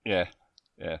great. Yeah.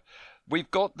 We've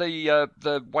got the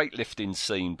weightlifting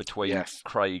scene between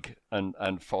Craig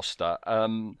and Foster,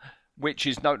 which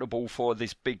is notable for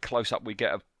this big close-up we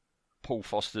get of Paul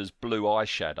Foster's blue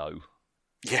eyeshadow.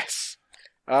 Yes.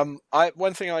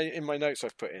 One thing in my notes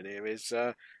I've put in here is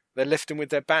They're lifting with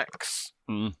their backs.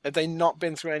 Mm. Have they not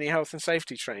been through any health and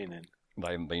safety training?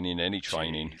 They haven't been in any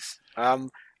training.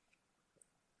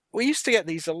 We used to get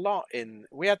these a lot in.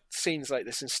 We had scenes like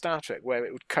this in Star Trek where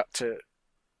it would cut to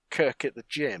Kirk at the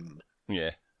gym.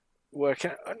 Yeah.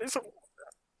 Working. And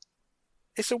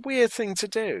it's a weird thing to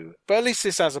do, but at least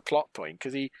this has a plot point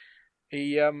because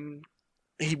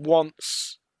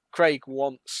Craig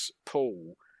wants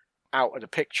Paul out of the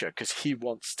picture because he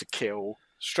wants to kill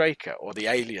Straker, or the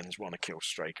aliens want to kill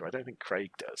Straker. I don't think Craig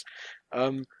does.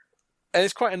 And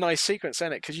it's quite a nice sequence,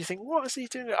 isn't it? Because you think, what is he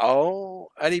doing? Oh,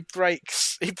 and he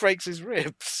breaks his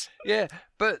ribs. Yeah,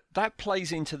 but that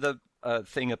plays into the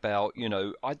thing about,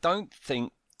 I don't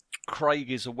think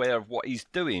Craig is aware of what he's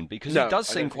doing, because he does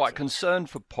seem quite concerned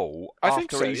for Paul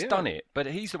after he's done it. But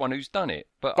he's the one who's done it.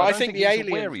 But I don't think the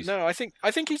aliens. No, I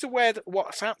think he's aware that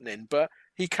what's happening, but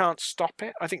he can't stop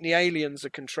it. I think the aliens are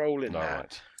controlling that.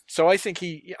 Right. So I think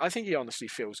he honestly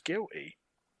feels guilty.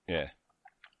 Yeah.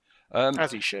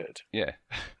 As he should. Yeah.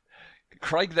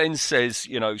 Craig then says,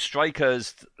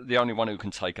 Straker's the only one who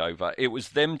can take over. It was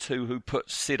them two who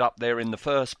put Sid up there in the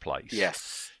first place.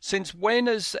 Yes. Since when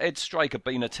has Ed Straker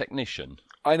been a technician?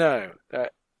 I know.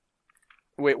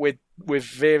 We're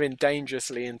veering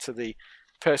dangerously into the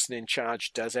person in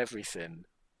charge does everything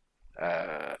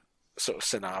sort of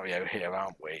scenario here,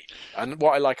 aren't we? And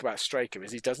what I like about Straker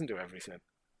is he doesn't do everything.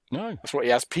 No. That's what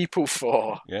he has people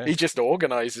for. Yeah. He just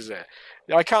organises it.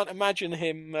 I can't imagine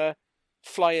him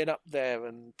flying up there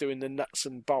and doing the nuts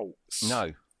and bolts.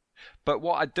 No. But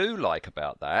what I do like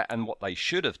about that, and what they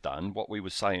should have done, what we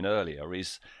were saying earlier,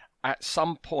 is at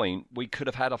some point we could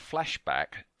have had a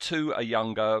flashback to a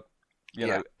younger,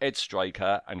 Ed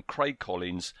Straker and Craig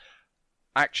Collins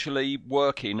actually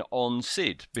working on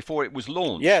Sid before it was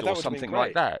launched, or something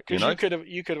like that. You could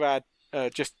have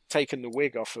had just taken the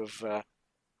wig off of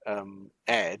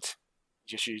Ed,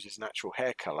 just use his natural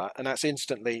hair colour, and that's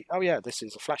instantly, this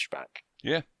is a flashback.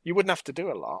 Yeah. You wouldn't have to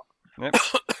do a lot. Yep.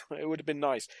 It would have been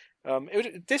nice.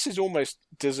 This is almost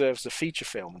deserves a feature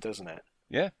film, doesn't it?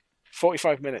 Yeah.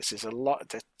 45 minutes is a lot.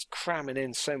 They're cramming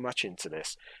in so much into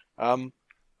this.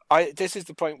 This is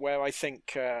the point where I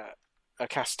think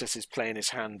Acastus is playing his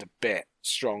hand a bit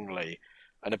strongly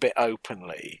and a bit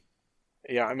openly.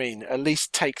 Yeah, I mean, at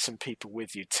least take some people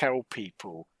with you. Tell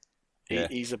people. Yeah.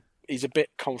 He's a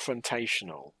bit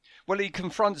confrontational. Well, he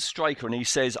confronts Straker and he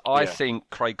says, I think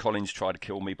Craig Collins tried to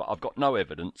kill me, but I've got no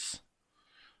evidence.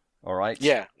 All right?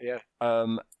 Yeah, yeah.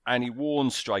 And he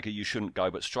warns Straker, you shouldn't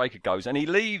go, but Straker goes. And he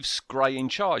leaves Grey in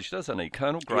charge, doesn't he?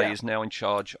 Colonel Grey is now in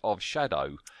charge of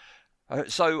Shadow.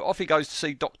 So off he goes to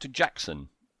see Dr. Jackson,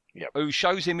 who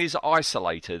shows him his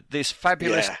isolator, this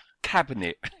fabulous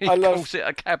cabinet. He calls it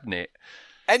a cabinet.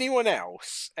 Anyone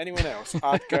else,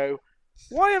 I'd go,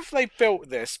 why have they built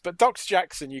this? But Dr.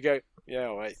 Jackson, you go,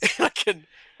 yeah, wait.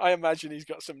 I imagine he's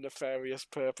got some nefarious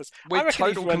purpose. With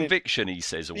total conviction, he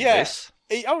says all this.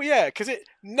 Because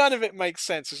none of it makes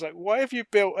sense. It's like, why have you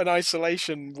built an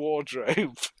isolation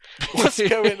wardrobe? What's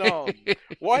going on?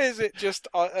 Why is it just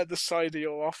at the side of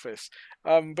your office?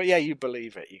 But yeah, you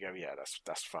believe it. You go, yeah,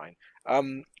 that's fine.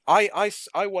 I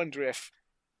wonder if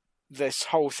this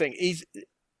whole thing, he's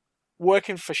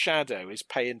working for Shadow, is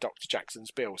paying Dr.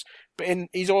 Jackson's bills, but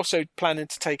he's also planning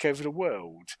to take over the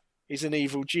world. He's an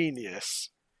evil genius,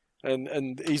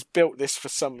 and he's built this for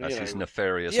some. That's his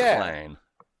nefarious plan.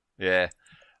 Yeah,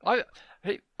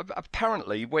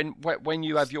 apparently when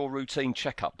you have your routine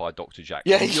checkup by Dr.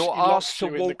 Jackson, you're asked to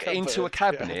walk into a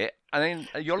cabinet, and then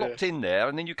you're locked in there,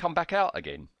 and then you come back out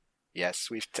again. Yes,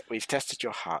 we've tested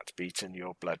your heartbeat and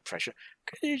your blood pressure.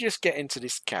 Can you just get into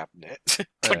this cabinet?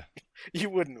 You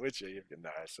wouldn't, would you? No,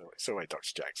 it's all right,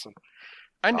 Dr. Jackson.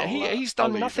 And he's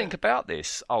done nothing about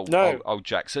this. Old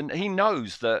Jackson. He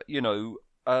knows that,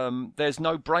 there's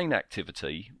no brain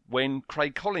activity when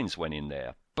Craig Collins went in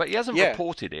there. But he hasn't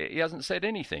reported it. He hasn't said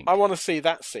anything. I want to see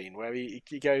that scene where he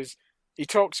goes, he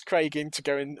talks Craig into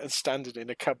going and standing in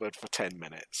a cupboard for 10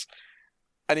 minutes.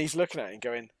 And he's looking at him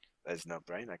going, there's no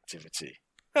brain activity.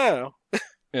 Oh.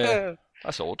 Yeah,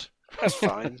 that's odd. That's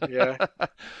fine, yeah.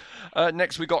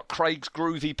 Next we got Craig's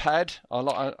groovy pad. I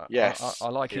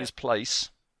like his place.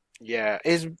 Yeah,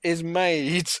 his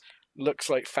maid looks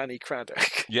like Fanny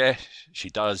Craddock. Yeah, she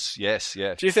does. Yes,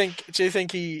 yeah. Do you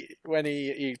think he, when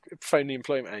he phoned the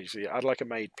employment agency, I'd like a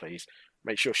maid, please.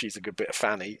 Make sure she's a good bit of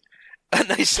Fanny. And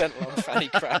they sent along Fanny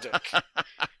Craddock.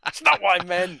 It's not what I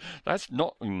meant. That's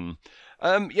not.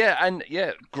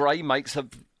 Gray makes a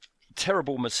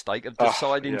terrible mistake of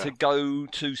deciding to go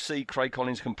to see Craig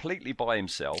Collins completely by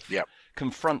himself. Yep.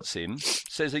 Confronts him,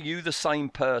 says, "Are you the same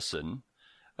person?"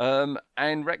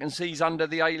 And reckons he's under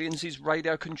the aliens'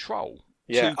 radio control.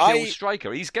 to kill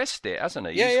Straker. He's guessed it, hasn't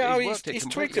he? He's worked it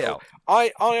completely out.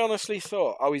 I honestly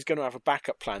thought, he's going to have a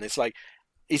backup plan. It's like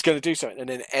he's going to do something, and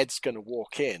then Ed's going to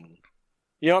walk in.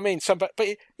 You know what I mean? But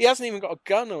he hasn't even got a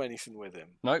gun or anything with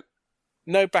him.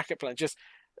 No backup plan. Just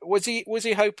was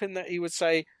he hoping that he would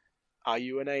say, "Are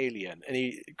you an alien?"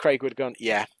 And Craig would have gone,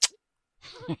 "Yeah."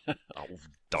 Oh,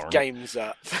 darn. Game's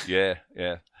up. Yeah.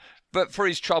 But for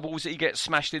his troubles, he gets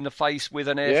smashed in the face with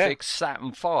an Airfix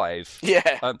Saturn V.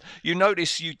 Yeah. You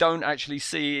notice you don't actually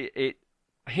see it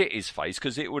hit his face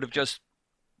because it would have just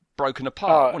broken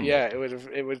apart, wouldn't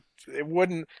it? It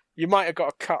wouldn't. You might have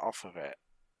got a cut off of it,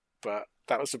 but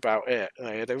that was about it.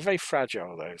 They were very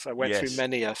fragile, those. I went through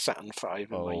many a Saturn V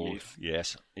in my youth.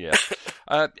 Yes, yeah.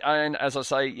 And as I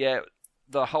say,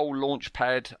 the whole launch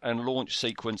pad and launch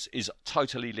sequence is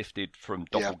totally lifted from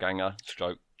Doppelganger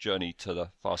stroke Journey to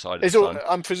the Far Side of the Sun.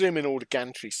 I'm presuming all the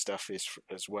gantry stuff is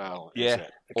as well. Yeah, is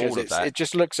it? Because all of that. It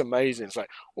just looks amazing. It's like,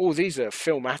 these are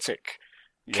filmatic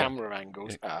camera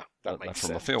angles. That makes from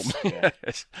sense. a film. Yeah.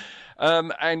 Yes.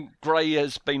 And Gray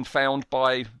has been found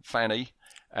by Fanny.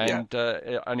 And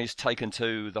is taken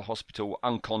to the hospital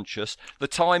unconscious. The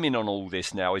timing on all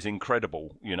this now is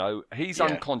incredible. You know, he's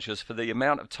unconscious for the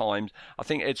amount of time. I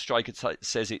think Ed Straker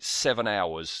says it's 7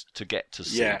 hours to get to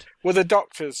Sid. Yeah. Well, the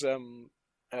doctors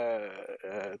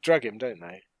drug him, don't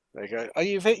they? They go, "Oh,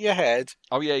 you've hit your head."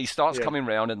 Oh yeah, he starts coming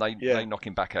round and they knock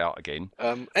him back out again.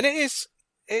 And it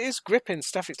is gripping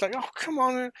stuff. It's like, oh, come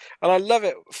on. And I love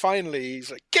it. Finally, he's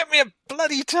like, "Get me a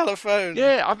bloody telephone."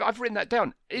 Yeah, I've written that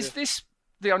down. Is this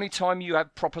the only time you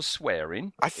have proper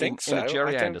swearing? I think so. In a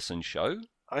Gerry Anderson show?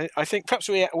 I think perhaps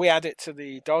we add it to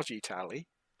the dodgy tally.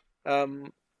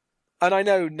 And I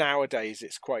know nowadays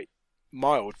it's quite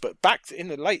mild, but back in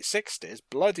the late 60s,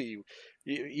 bloody,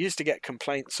 you used to get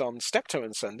complaints on Steptoe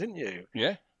and Son, didn't you?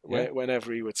 Yeah.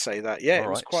 Whenever he would say that. Yeah, all it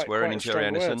was right. quite Swearing quite in a strong Gerry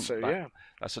Anderson. word, so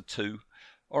That's a 2.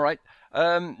 All right.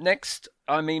 Next,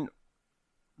 I mean,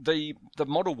 the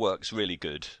model work's really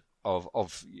good of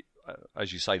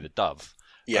as you say, the Dove.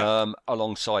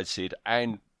 Alongside Sid,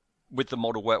 and with the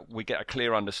model work, we get a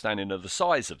clear understanding of the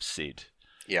size of Sid.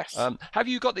 Yes. Have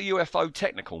you got the UFO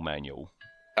technical manual?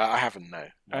 I haven't, no.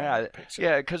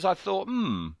 Because I thought,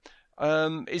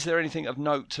 is there anything of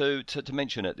note to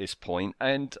mention at this point?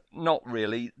 And not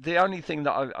really. The only thing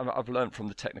that I've learned from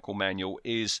the technical manual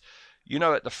is, you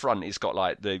know, at the front it's got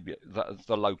like the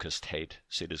locust head.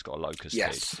 Sid has got a locust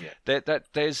head. Yeah.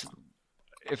 There's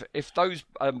if those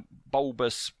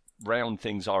bulbous round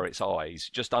things are its eyes,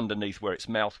 just underneath where its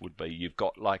mouth would be, you've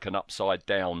got like an upside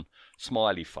down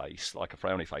smiley face, like a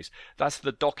frowny face. That's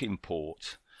the docking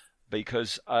port,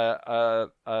 because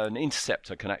an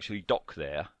interceptor can actually dock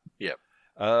there. Yep.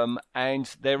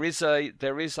 And there is a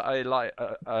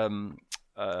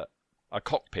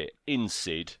cockpit in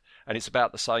Sid, and it's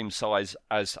about the same size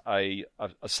as a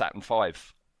Saturn V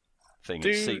thing.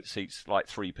 It seats like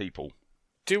 3 people.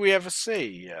 Do we ever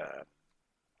see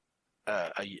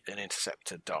an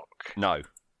interceptor dock? No,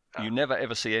 you never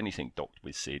ever see anything docked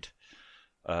with Sid.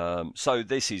 So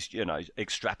this is,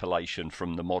 extrapolation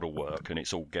from the model work, and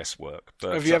it's all guesswork.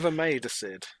 But have you ever made a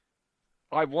Sid?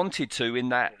 I wanted to in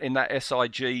that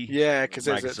SIG because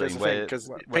there's a where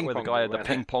the guy had the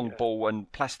ping pong ball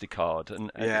and plastic card.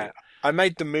 And I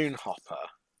made the moon hopper.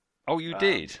 Oh, you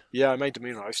did? Yeah, I made the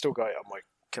moon hopper. I still got it on my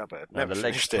cupboard. No, the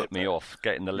legs put me off.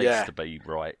 Getting the legs to be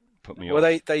right put me off.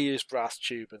 Well, they used brass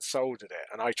tube and soldered it,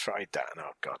 and I tried that, and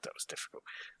oh god, that was difficult.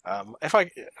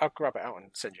 I'll grab it out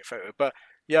and send you a photo. But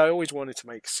yeah, I always wanted to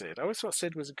make Sid. I always thought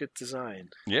Sid was a good design.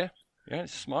 Yeah,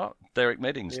 it's smart. Derek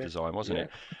Medding's design, wasn't it?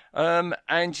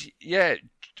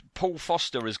 Paul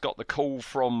Foster has got the call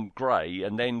from Gray,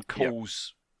 and then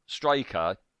calls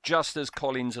Straker just as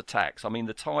Collins attacks. I mean,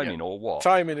 the timing or what?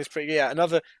 Timing is pretty. Yeah,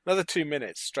 another 2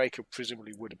 minutes, Straker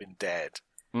presumably would have been dead.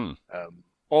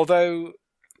 Although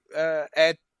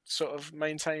Ed sort of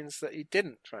maintains that he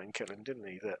didn't try and kill him, didn't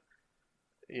he? That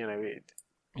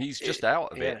he's just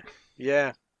out of it.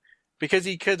 Yeah, because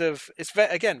he could have. It's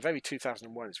very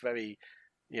 2001. It's very,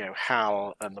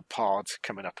 Hal and the pod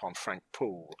coming up on Frank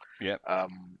Poole. Yeah.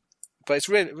 But it's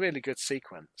really, really good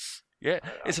sequence. Yeah,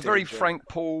 it's a very Frank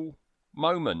Poole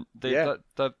moment. The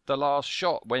last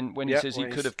shot when he says he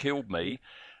could have killed me,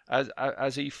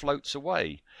 as he floats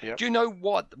away. Yep. Do you know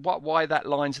why that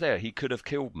line's there? He could have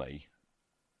killed me.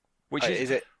 Which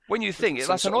is it? When you think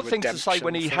that's an odd thing to say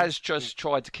when he has just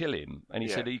tried to kill him, and he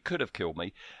said he could have killed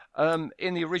me.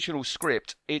 In the original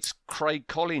script, it's Craig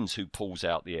Collins who pulls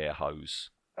out the air hose.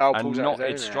 And not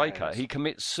Ed Straker. He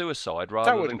commits suicide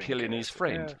rather than killing his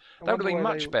friend. Yeah. That would have been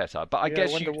much better. But I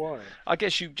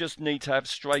guess you just need to have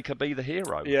Straker be the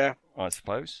hero. Yeah, I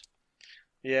suppose.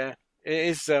 Yeah, it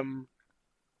is.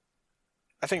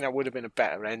 I think that would have been a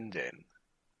better ending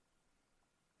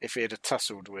if he had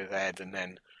tussled with Ed, and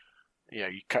then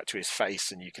you cut to his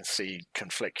face and you can see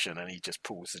confliction, and he just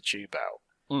pulls the tube out.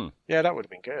 Yeah, that would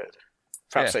have been good.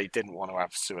 Perhaps they didn't want to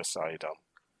have suicide on.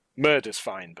 Murder's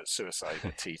fine, but suicide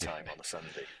at tea time on a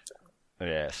Sunday.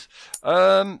 Yes.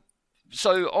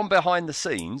 So on behind the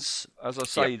scenes, as I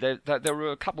say, there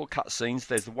were a couple of cut scenes.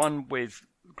 There's the one with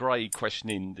Gray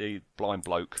questioning the blind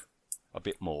bloke a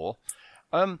bit more.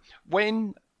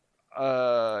 When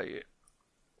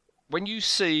you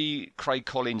see Craig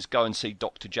Collins go and see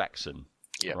Dr. Jackson,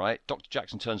 right? Dr.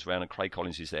 Jackson turns around and Craig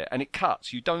Collins is there, and it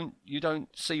cuts. You don't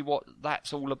see what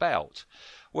that's all about.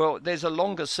 Well, there's a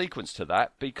longer sequence to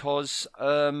that because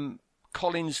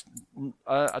Collins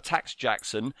attacks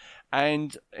Jackson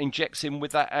and injects him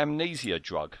with that amnesia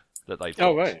drug that they've got.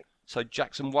 Oh, right. So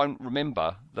Jackson won't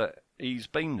remember that he's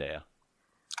been there.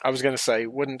 I was going to say,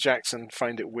 wouldn't Jackson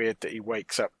find it weird that he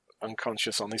wakes up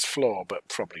unconscious on his floor? But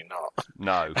probably not.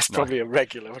 No. That's probably a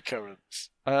regular occurrence.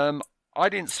 I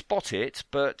didn't spot it,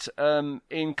 but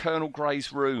in Colonel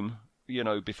Gray's room,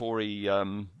 before he...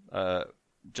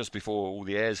 just before all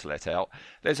the air's let out,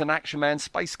 there's an Action Man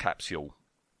space capsule.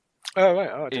 Oh,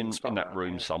 right. In that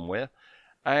room somewhere.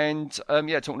 And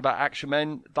talking about Action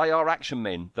Men, they are Action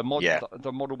Men. The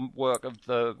model work of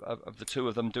the two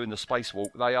of them doing the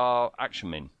spacewalk, they are Action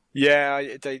Men. Yeah,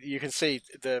 you can see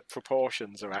the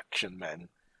proportions are Action Men.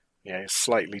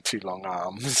 Slightly too long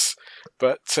arms,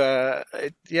 but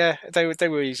they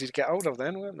were easy to get hold of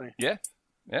then, weren't they? Yeah.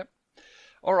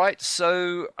 All right,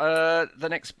 so the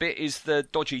next bit is the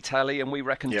dodgy tally, and we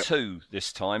reckon 2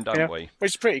 this time, don't we?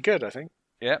 Which is pretty good, I think.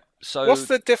 Yeah. So what's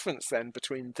the difference then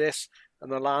between this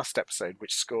and the last episode,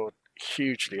 which scored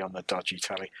hugely on the dodgy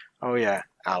tally? Oh yeah,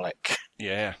 Alec.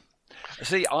 Yeah.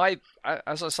 See,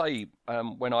 as I say,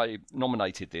 when I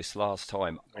nominated this last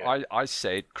time, I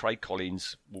said Craig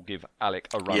Collins will give Alec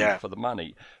a run for the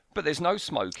money, but there's no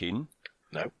smoking,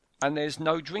 no, and there's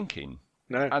no drinking,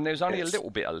 no, and there's only a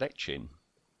little bit of leching.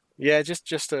 Yeah,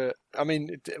 I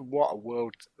mean, what a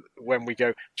world when we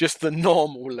go just the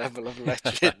normal level of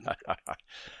legend.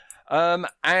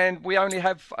 And we only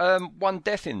have one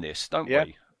death in this, don't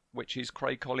we? Which is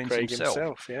Craig Collins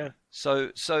himself. Yeah.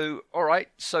 So all right.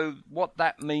 So what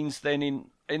that means then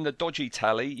in the dodgy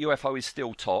tally, UFO is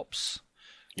still tops.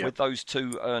 Yep. With those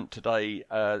 2 earned today,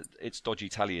 its dodgy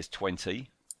tally is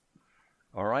 20.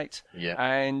 All right. Yeah.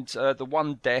 And the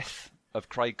one death of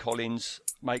Craig Collins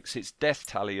makes its death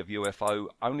tally of UFO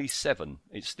only 7.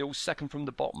 It's still second from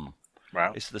the bottom.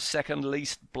 Wow. It's the second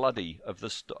least bloody of the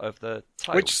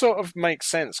tale. Which sort of makes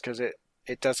sense because it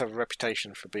does have a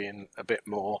reputation for being a bit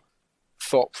more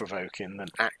thought-provoking than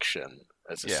action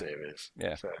as a series.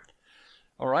 Yeah. So.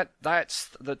 All right, that's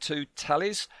the 2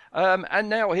 tallies. And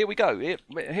now here we go.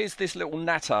 Here's this little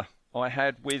natter I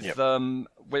had with Derren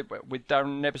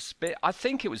Nebspit. I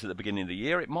think it was at the beginning of the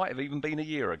year. It might have even been a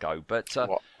year ago. But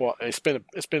what? It's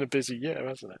been a busy year,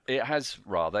 hasn't it? It has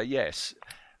rather, yes.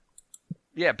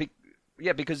 Yeah,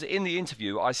 because in the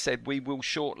interview I said we will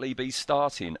shortly be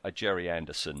starting a Gerry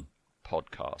Anderson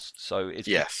podcast. So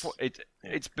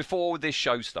it's before this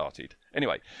show started.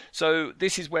 Anyway, so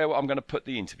this is where I'm going to put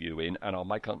the interview in, and I'll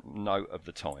make a note of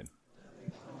the time.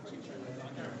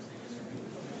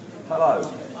 Hello.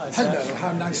 Hello,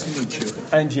 how nice to meet you.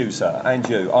 And you, sir, and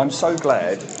you. I'm so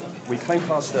glad. We came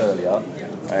past earlier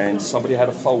and somebody had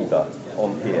a folder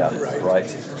on here, right?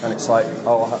 And it's like,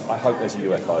 I hope there's a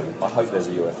UFO. I hope there's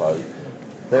a UFO.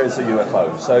 There's a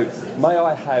UFO. So may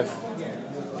I have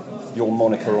your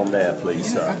moniker on there,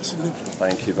 please, sir? Absolutely.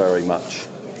 Thank you very much.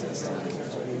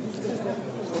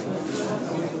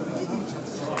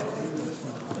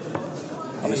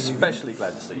 I'm especially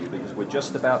glad to see you because we're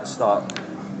just about to start.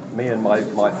 Me and my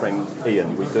friend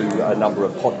Ian, we do a number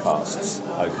of podcasts,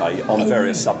 okay, on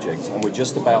various subjects, and we're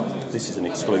just about, this is an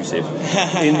exclusive,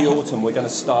 in the autumn we're going to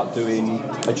start doing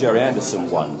a Gerry Anderson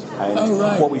one. And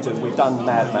what we do, we've done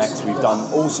Mad Max, we've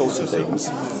done all sorts of things.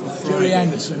 Gerry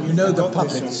Anderson, you know the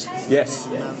puppets? Yes.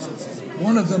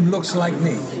 One of them looks like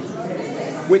me.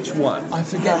 Which one? I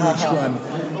forget which one.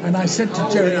 And I said to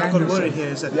Gerry Anderson, worried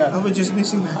here, so we're just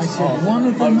missing that. I said, one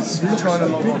of them looks a bit like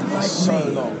me.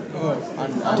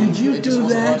 Did you do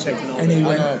that? And he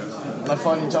went, I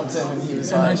finally jumped in and he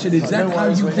was and I said, is that how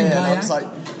you think I act? I was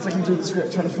like, flicking through the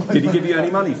script trying to find. Did he give you any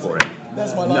money for it?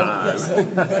 That's my life. No.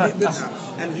 But it was,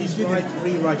 and he's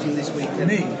rewriting this week.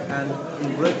 Me? And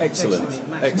he wrote Excellent.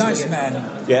 Nice man.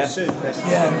 Yeah?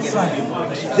 Yeah, funny.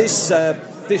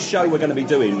 this show we're going to be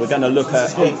doing, we're going to look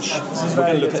at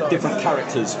different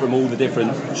characters from all the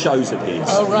different shows of his.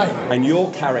 Oh, right. And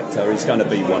your character is going to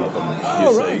be one of them,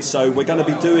 you see. Right. So we're going to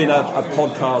be doing a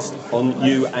podcast on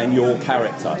you and your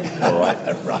character, all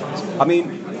right? Right. I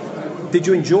mean, did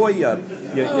you enjoy your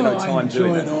time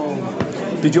doing it? All.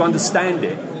 Did you understand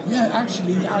it? Yeah,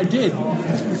 actually, I did.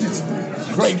 It's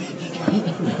great.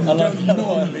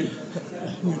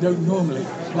 You don't normally,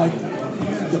 like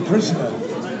The Prisoner.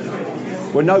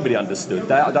 Well, nobody understood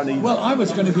that. I don't even... Well, I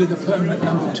was going to be the permanent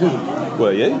number 2.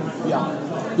 Were you?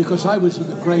 Yeah, because I was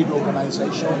with a great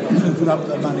organisation who put up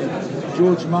the money.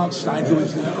 George Markstein, who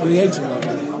was the creator of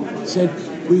it, said,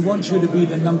 we want you to be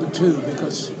the number 2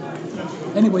 because...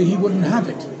 Anyway, he wouldn't have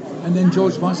it. And then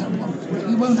George Markstein, well,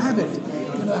 he won't have it.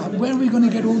 Where are we going to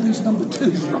get all these number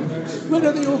 2s from? Where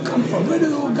do they all come from? Where do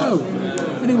they all go?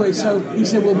 Anyway, so he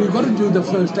said, well, we've got to do the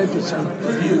first episode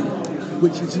of you,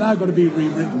 which is now got to be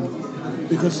rewritten.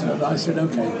 Because I said,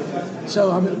 okay.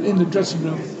 So I'm in the dressing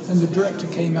room, and the director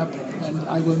came up, and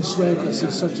I won't swear because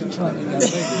he's such a charming young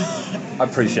lady. I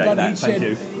appreciate that, thank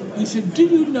you. He said, do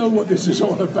you know what this is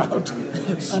all about?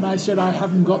 And I said, I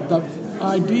haven't got the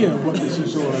idea what this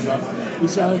is all about. He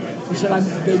said,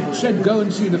 they said, go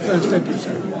and see the first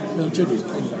episode. No,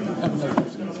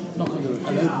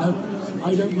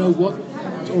 I don't know what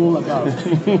it's all about.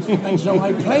 And so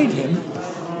I played him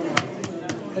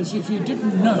as if he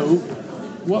didn't know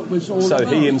what was all about. So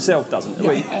he himself doesn't.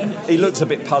 Yeah, well, he looks a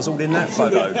bit puzzled in that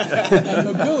photo. And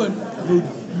McGowan, who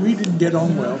we didn't get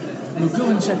on well,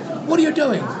 McGowan said, what are you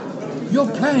doing? You're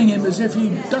playing him as if he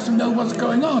doesn't know what's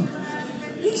going on.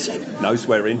 He said... No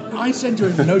swearing. I said to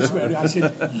him, no swearing. I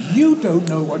said, you don't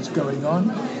know what's going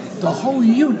on. The whole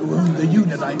unit, the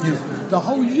unit I knew, the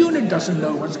whole unit doesn't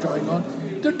know what's going on.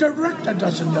 The director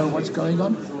doesn't know what's going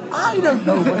on. I don't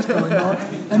know what's going on.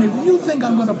 And if you think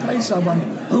I'm going to play someone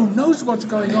who knows what's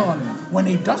going on when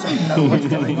he doesn't know what's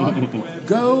going on,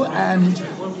 go and...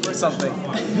 Something.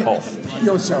 Off.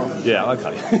 Yourself. Yeah,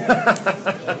 okay.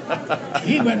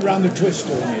 He went round the twist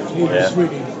on it. He was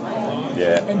really...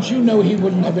 Yeah. And you know he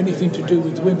wouldn't have anything to do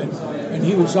with women. And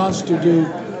he was asked to do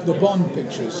the Bond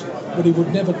pictures, but he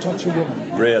would never touch a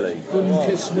woman. Really? Wouldn't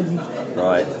kiss, wouldn't...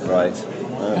 Right.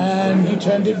 And he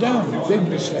turned it down. Big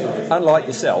mistake. Unlike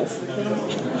yourself,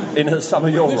 in some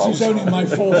of your roles. This is only my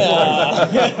 4th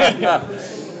one.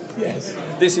 Yes.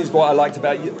 This is what I liked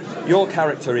about you. Your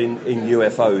character in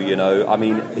UFO, you know, I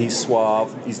mean, he's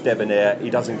suave, he's debonair, he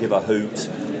doesn't give a hoot.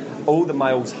 All the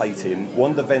males hate him.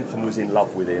 Wanda Bentham was in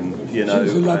love with him, you know.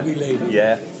 She was a lovely lady.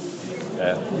 Yeah.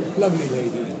 Lovely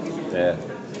lady. Yeah.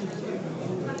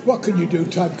 What can you do,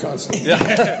 typecasting?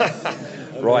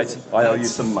 Right, I owe you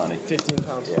some money.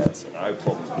 £15. Yes, no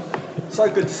problem. So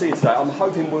good to see you today. I'm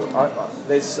hoping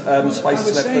there's space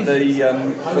left for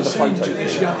the photo.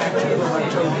 This young actor who I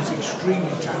told is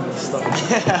extremely talented.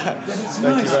 But it's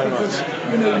nice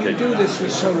because you do this for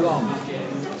so long,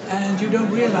 and you don't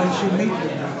realise you meet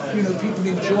people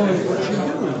enjoy what you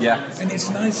do. Yeah. And it's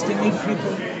nice to meet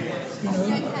people.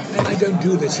 And I don't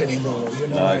do this anymore.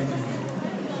 No.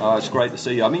 Oh, it's great to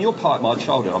see you. I mean, you're part of my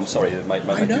childhood. I'm sorry to make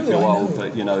you feel old,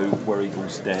 but, Where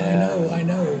Eagles Dare. I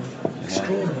know.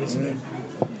 Extraordinary, isn't it?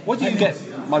 What do you get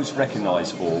most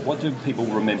recognised for? What do people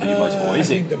remember you most for? I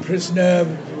think The Prisoner,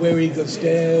 Where Eagles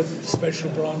Dare,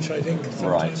 Special Branch, I think.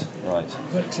 Right.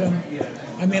 But,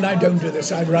 I don't do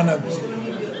this. I run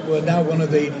now one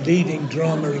of the leading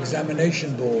drama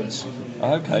examination boards.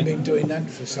 Okay. I've been doing that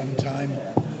for some time.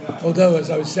 Although,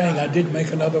 as I was saying, I did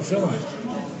make another film.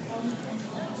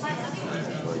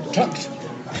 Tucked.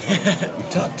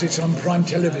 It's on Prime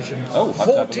Television.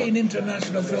 14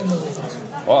 international film awards.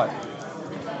 Right.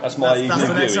 That's my evening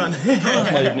the next viewing. one.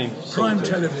 That's my evening. Prime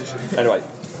Television. Anyway,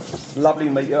 lovely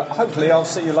to meet you. Hopefully I'll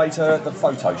see you later at the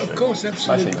photo shoot. Of course,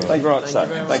 absolutely. Thank you very much,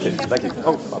 sir. Thank you.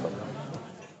 Oh, bye-bye.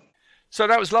 So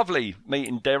that was lovely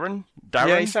meeting Derren.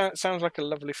 Yeah, he sounds like a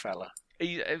lovely fella.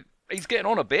 He's getting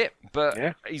on a bit,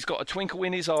 but he's got a twinkle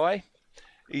in his eye.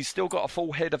 He's still got a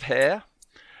full head of hair.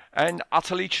 And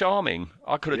utterly charming.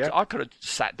 I could have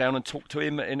sat down and talked to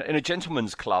him in a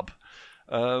gentleman's club,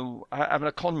 having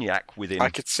a cognac with him. I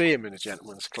could see him in a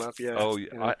gentleman's club. Yeah. Oh,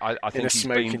 I think in a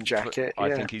smoking jacket. I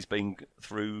think he's been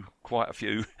through quite a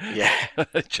few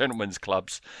gentlemen's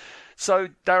clubs. So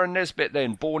Derren Nesbitt,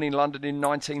 then born in London in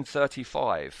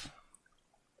 1935.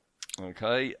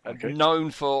 Okay.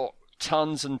 Known for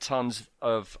tons and tons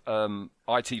of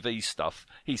ITV stuff.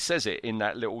 He says it in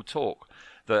that little talk.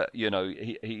 That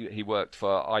he worked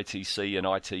for ITC and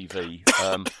ITV.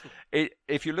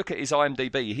 If you look at his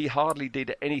IMDb, he hardly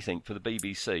did anything for the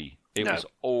BBC. It was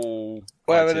all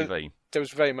ITV. There was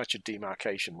very much a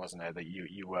demarcation, wasn't there? That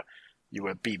you were you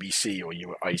were BBC or you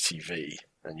were ITV,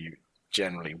 and you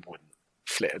generally wouldn't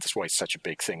flit. That's why it's such a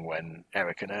big thing when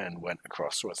Eric and Ern went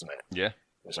across, wasn't it? Yeah.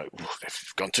 It was like,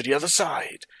 they've gone to the other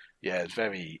side. Yeah,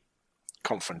 very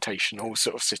confrontational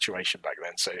sort of situation back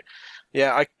then. So,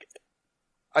 yeah,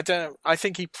 I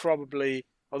think he probably,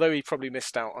 although he probably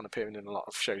missed out on appearing in a lot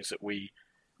of shows that we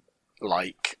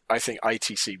like, I think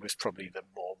ITC was probably the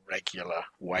more regular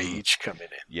wage coming in.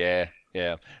 Yeah,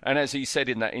 yeah. And as he said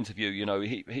in that interview, you know,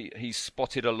 he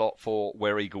spotted a lot for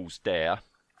Where Eagles Dare.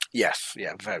 Yes,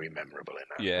 yeah, very memorable in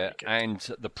that. Yeah, and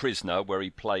The Prisoner, where he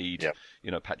played, you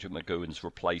know, Patrick McGowan's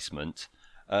replacement.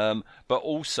 But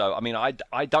also, I mean,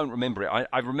 I don't remember it.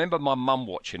 I remember my mum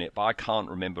watching it, but I can't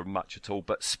remember much at all.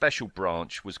 But Special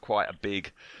Branch was quite a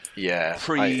big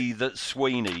that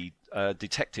Sweeney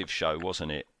detective show,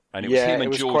 wasn't it? And it was him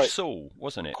and George Saul,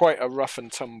 wasn't it? Quite a rough and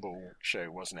tumble show,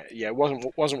 wasn't it? Yeah, it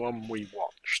wasn't one we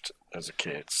watched as a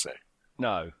kid. So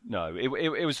no,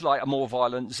 it was like a more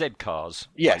violent Z-Cars,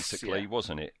 basically,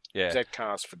 wasn't it? Yeah,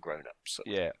 Z-Cars for grown-ups.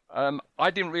 Yeah. I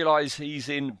didn't realise he's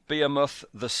in Behemoth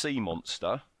the Sea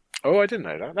Monster. Oh, I didn't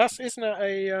know that. Isn't that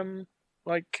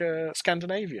a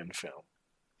Scandinavian film?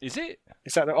 Is it?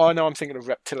 Is that? Oh no, I'm thinking of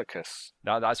Reptilicus.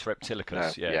 No, that's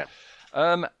Reptilicus. No,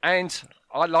 yeah. And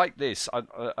I like this.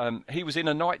 He was in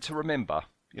A Night to Remember.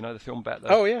 You know the film about the.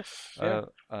 Oh yes.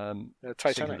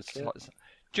 Titanic. Yeah.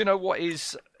 Do you know what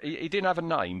his? He didn't have a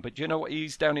name, but do you know what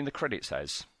he's down in the credits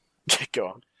as? Go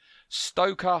on.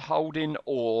 Stoker holding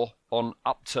oar on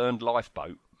upturned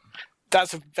lifeboat.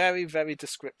 That's a very, very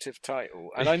descriptive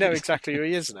title, and I know exactly who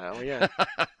he is now. Yeah.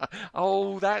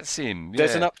 Oh, that's him. Yeah.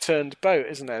 There's an upturned boat,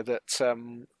 isn't there?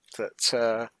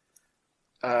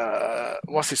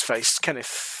 What's his face?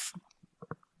 Kenneth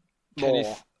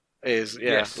Moore is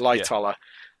Lightoller.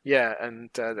 Yeah, and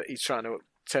that he's trying to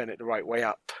turn it the right way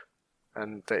up,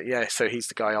 and so he's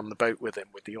the guy on the boat with him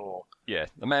with the oar. Yeah,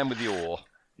 the man with the oar.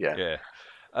 Yeah.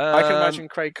 I can imagine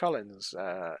Craig Collins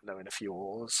knowing a few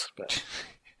oars, but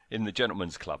in the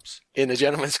gentlemen's clubs. In the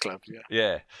gentlemen's clubs, yeah.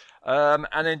 Yeah.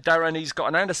 And then Derren, he's got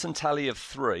an Anderson tally of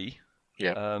 3.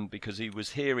 Yeah. Because he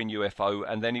was here in UFO,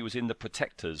 and then he was in The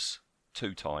Protectors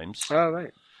 2 times. Oh,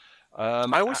 right.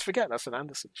 I always forget that's an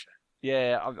Anderson show.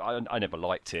 Yeah, I never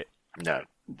liked it. No.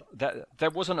 There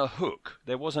wasn't a hook.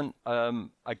 There wasn't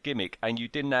a gimmick, and you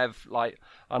didn't have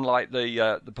unlike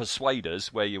the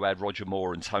Persuaders, where you had Roger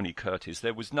Moore and Tony Curtis.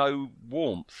 There was no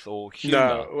warmth or humour.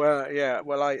 No, well, yeah.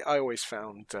 Well, I always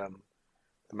found the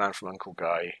Man from Uncle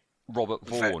Guy, Robert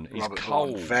Vaughan. He's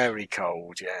cold, very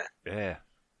cold. Yeah.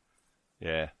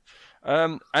 Yeah.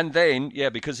 And then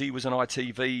because he was an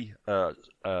ITV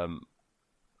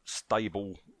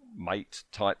stable mate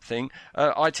type thing.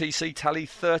 ITC tally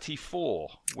 34,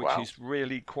 which is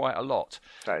really quite a lot.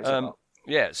 That is a lot.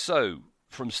 Yeah, so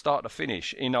from start to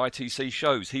finish in ITC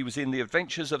shows, he was in The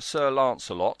Adventures of Sir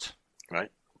Lancelot. Right.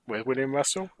 With William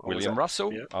Russell? William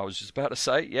Russell, yeah. I was just about to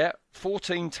say,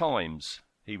 14 times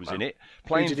he was in it,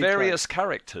 playing various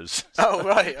characters. Oh,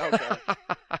 right, okay.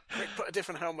 Put a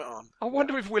different helmet on. I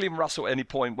wonder if William Russell at any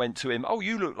point went to him, oh,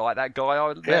 you look like that guy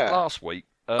I met last week.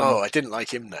 I didn't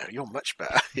like him now. You're much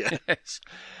better. Yeah. Yes.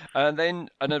 And then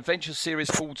an adventure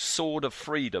series called Sword of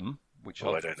Freedom, which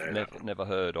I don't know never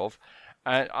heard of.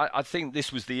 And I think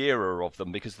this was the era of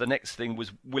them, because the next thing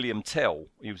was William Tell.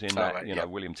 He was in that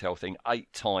William Tell thing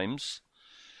 8 times.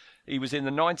 He was in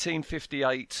the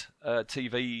 1958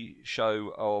 TV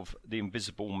show of The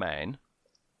Invisible Man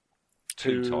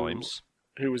 2 times.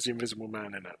 Who was the Invisible Man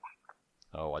in that one?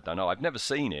 Oh, I don't know. I've never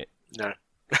seen it. No.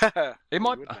 It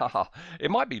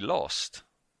might be lost.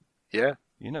 Yeah.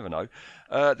 You never know.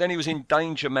 Then he was in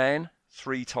Danger Man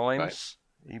 3 times.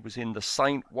 Right. He was in The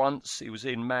Saint once. He was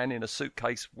in Man in a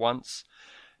Suitcase once.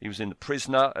 He was in The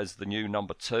Prisoner as the new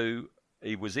number 2.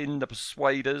 He was in The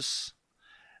Persuaders.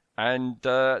 And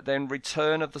then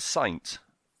Return of the Saint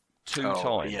 2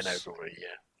 times. Ian Ogilvy,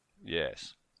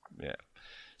 Yes. Yeah.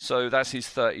 So that's his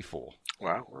 34.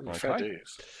 Wow. Fair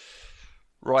dues.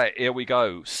 Right, here we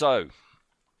go. So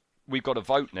we've got a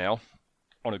vote now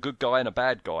on a good guy and a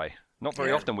bad guy. Not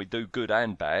very often we do good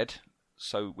and bad.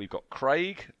 So we've got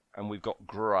Craig and we've got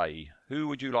Gray. Who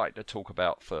would you like to talk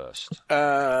about first?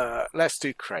 Let's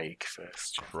do Craig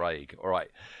first. Craig. All right.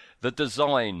 The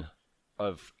design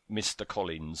of Mr.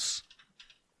 Collins.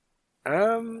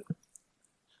 He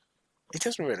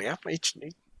doesn't really have. He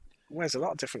wears a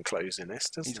lot of different clothes in this,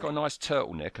 doesn't he? He's got a nice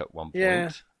turtleneck at one point.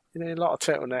 Yeah. You know, a lot of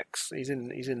turtlenecks. He's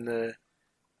in the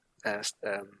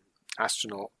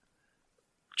astronaut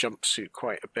jumpsuit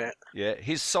quite a bit. Yeah,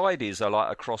 his sideys are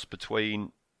like a cross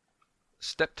between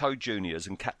Steptoe Juniors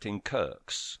and Captain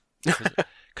Kirk's,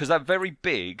 because they're very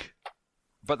big,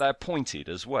 but they're pointed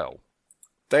as well.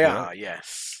 They You are, know?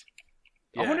 yes.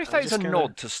 I Yeah, wonder if I'm there's just a gonna-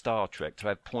 nod to Star Trek to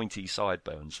have pointy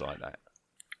sideburns like that.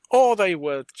 Or they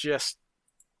were just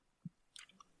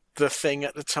the thing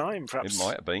at the time, It perhaps.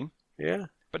 might have been. Yeah.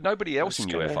 But nobody else in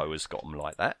just gonna- UFO has got them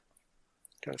like that.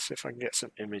 Gonna see if I can get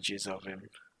some images of him.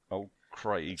 Oh,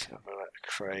 Craig. Let's have a look.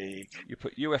 Craig. You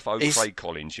put UFO He's- Craig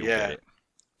Collins, you'll yeah. get it.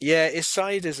 Yeah, his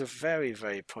siders are very,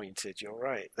 very pointed. You're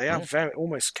right. They are Yeah. very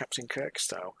almost Captain Kirk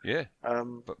style. Yeah,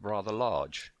 Um, but rather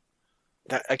large.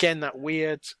 that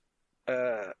weird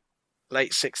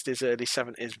late 60s, early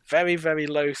 70s, very, very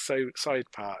low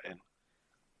side parting.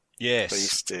 Yes. They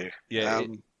used to. Yeah,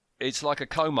 it's like a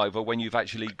comb over when you've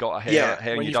actually got a hair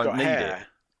and when you you've don't got need hair.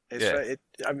 it. It's Yeah.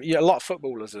 very, a lot of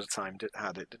footballers at the time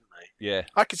had it, didn't they? Yeah.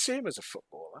 I could see him as a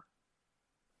footballer.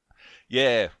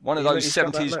 Yeah, one of those He's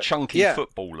got that 70s look. chunky Yeah.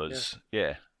 footballers.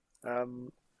 Yeah.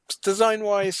 Design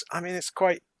wise, I mean, it's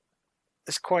quite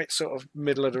sort of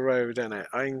middle of the road, isn't it?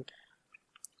 I'm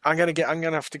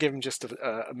gonna have to give him just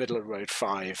a middle of the road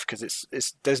 5 because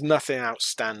there's nothing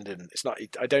outstanding. It's not.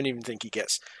 I don't even think he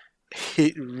gets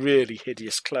really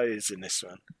hideous clothes in this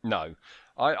one. No.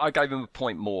 I gave him a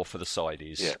point more for the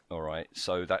sideys. Yeah. All right.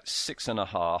 So that's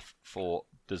 6.5 for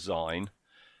design.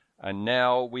 And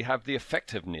now we have the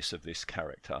effectiveness of this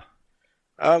character.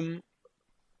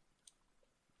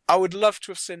 I would love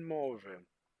to have seen more of him.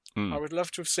 Mm. I would love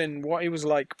to have seen what he was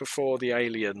like before the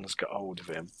aliens got hold of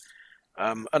him.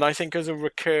 And I think as a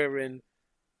recurring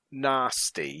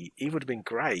nasty, he would have been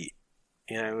great.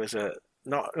 You know, as a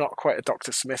not quite a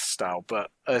Dr. Smith style, but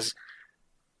as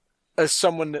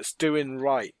someone that's doing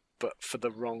right, but for the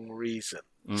wrong reasons.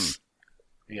 Mm.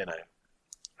 You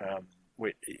know,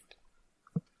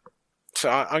 so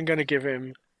I'm going to give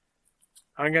him.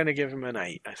 I'm going to give him an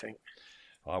 8. I think.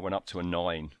 I went up to a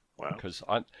 9. Wow. Because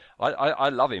I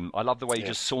love him. I love the way he Yeah.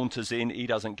 just saunters in. He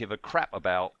doesn't give a crap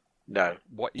about No,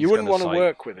 what he's you wouldn't gonna want to say.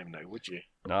 work with him, though, would you?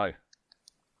 No.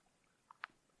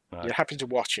 No. You're happy to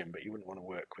watch him, but you wouldn't want to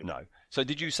work with him. No. So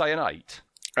did you say an 8?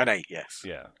 An 8, yes.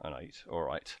 Yeah, an 8. All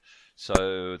right.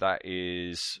 So that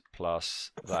is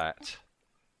plus that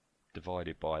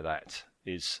divided by that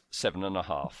is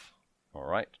 7.5. All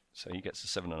right. So he gets a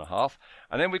 7.5.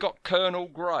 And then we got Colonel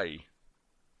Grey.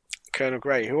 Colonel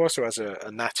Grey, who also has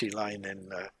a natty line in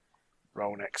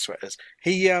Roll Neck Sweaters.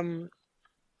 He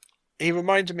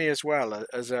reminded me as well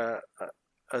as a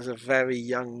very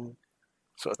young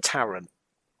sort of Tarrant.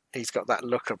 He's got that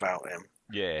look about him.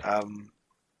 Yeah.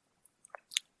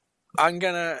 I'm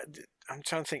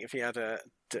trying to think if he had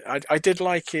I did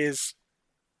like his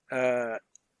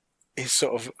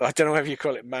sort of, I don't know whether you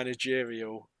call it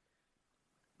managerial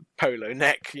polo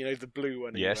neck, you know, the blue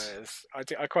one he Yes. wears.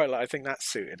 I quite like. I think that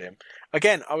suited him.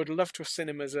 Again, I would love to have seen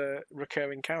him as a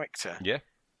recurring character. Yeah.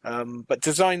 But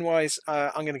design-wise,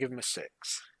 I'm going to give him a 6.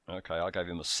 Okay, I gave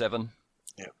him a 7.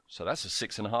 Yeah. So that's a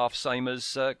 6.5, same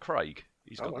as Craig.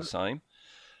 He's got the right. same.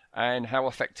 And how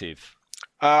effective?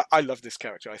 I love this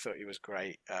character. I thought he was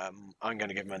great. I'm going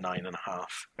to give him a 9.5.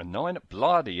 A 9?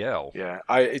 Bloody hell. Yeah,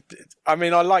 I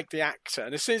mean, I like the actor,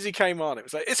 and as soon as he came on, it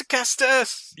was like, it's a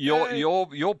Castus.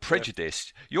 You're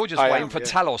prejudiced. You're just I waiting am, for yeah.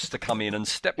 Talos to come in and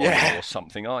step on Yeah. you or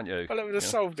something, aren't you? Well, it would have Yeah.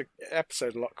 solved the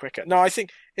episode a lot quicker. No, I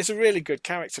think it's a really good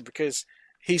character because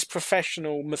he's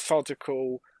professional,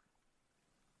 methodical.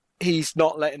 He's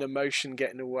not letting emotion get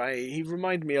in the way. He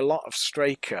reminded me a lot of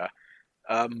Straker,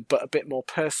 but a bit more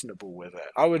personable with it.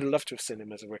 I would love to have seen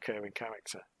him as a recurring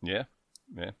character. Yeah,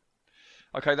 yeah.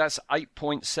 Okay, that's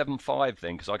 8.75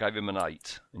 then, because I gave him an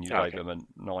 8, and you gave him a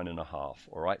 9.5.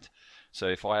 All right. So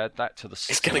if I add that to the 6.5,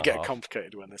 It's going to get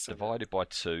complicated when this divided by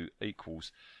 2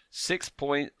 equals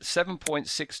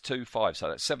 7.625. So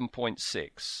that's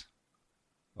 7.6.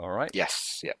 All right.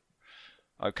 Yes. Yep.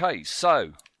 Okay,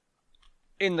 so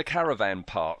in the caravan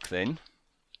park then,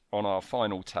 on our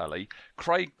final tally,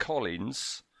 Craig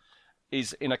Collins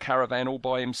is in a caravan all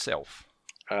by himself.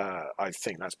 I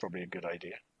think that's probably a good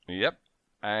idea. Yep.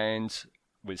 And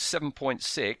with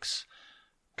 7.6,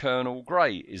 Colonel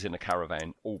Grey is in a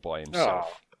caravan all by himself.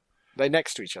 Oh, they're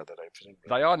next to each other, though, presumably.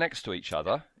 They are next to each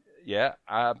other, yeah.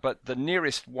 But the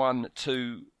nearest one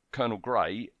to Colonel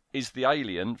Grey is the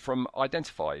alien from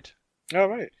Identified. Oh,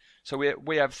 right. So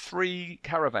we have 3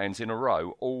 caravans in a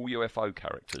row, all UFO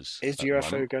characters. Is at the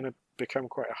UFO moment. going to become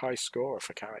quite a high scorer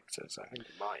for characters? I think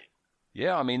it might.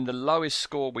 Yeah, I mean, the lowest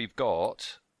score we've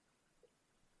got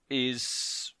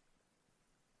is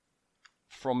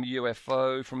from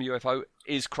UFO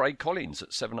is Craig Collins at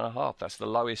 7.5. That's the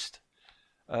lowest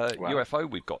UFO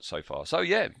we've got so far. So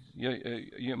yeah,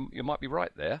 you might be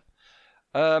right there.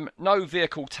 No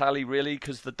vehicle tally really,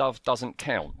 because the Dove doesn't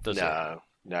count, does it?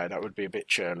 No, that would be a bit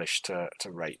churlish to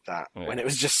rate that when it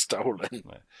was just stolen.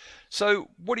 Yeah. So,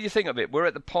 what do you think of it? We're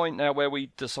at the point now where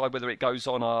we decide whether it goes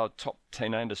on our top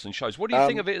 10 Anderson shows. What do you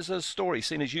think of it as a story,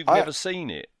 seeing as you've never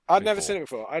seen it? I'd never seen it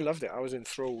before. I loved it. I was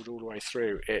enthralled all the way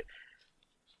through.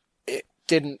 It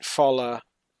didn't follow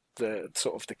the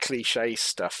sort of the cliche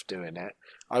stuff doing it.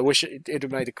 I wish it'd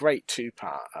have made a great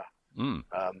two-parter.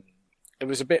 It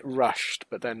was a bit rushed,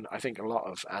 but then I think a lot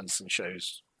of Anderson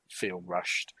shows feel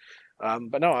rushed.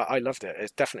 But no, I loved it.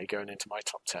 It's definitely going into my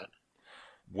top 10.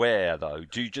 Where, though?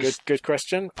 Do you just... Good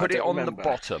question. Put it on the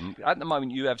bottom. At the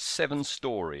moment, you have 7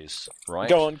 stories, right?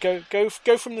 Go on. Go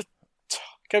from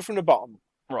the bottom.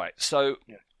 Right. So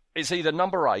it's either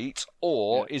number 8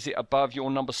 or is it above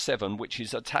your number 7, which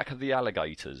is Attack of the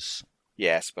Alligators?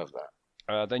 Yes, above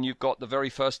that. Then you've got the very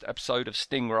first episode of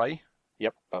Stingray.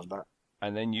 Yep, above that.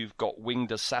 And then you've got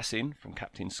Winged Assassin from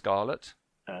Captain Scarlet.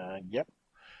 Yep.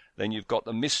 Then you've got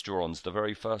the Mysterons, the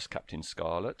very first Captain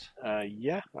Scarlet.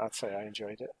 Yeah, I'd say I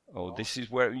enjoyed it. Oh, this is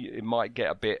where it might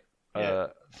get a bit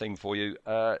thing for you.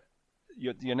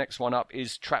 Your next one up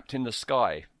is Trapped in the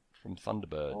Sky from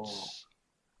Thunderbirds. Oh.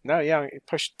 No, yeah,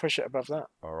 push it above that.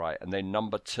 All right, and then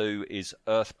number 2 is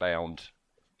Earthbound,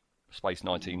 Space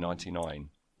 1999.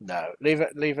 No, leave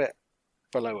it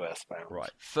below Earthbound. Right,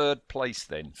 3rd place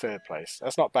then. 3rd place.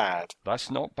 That's not bad.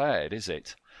 That's not bad, is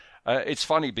it? It's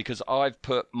funny because I've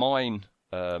put mine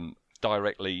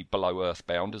directly below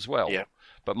Earthbound as well. Yeah.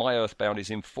 But my Earthbound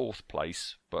is in 4th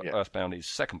place, but Earthbound is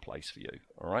 2nd place for you.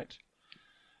 All right.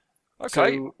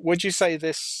 Okay. So would you say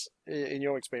this, in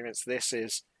your experience, this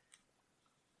is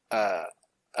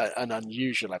an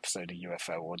unusual episode of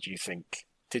UFO, or do you think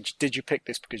did you pick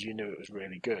this because you knew it was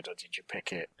really good, or did you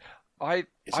pick it?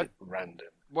 Is it random?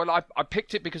 Well, I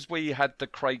picked it because we had the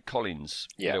Craig Collins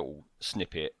little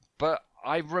snippet, but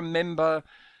I remember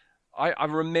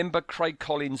Craig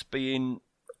Collins being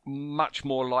much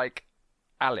more like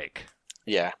Alec.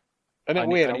 Yeah. Isn't it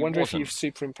weird? I wonder if you've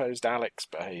superimposed Alec's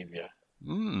behaviour.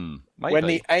 Maybe. When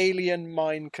the alien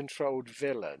mind-controlled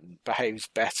villain behaves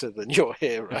better than your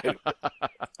hero.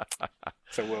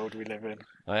 It's the world we live in.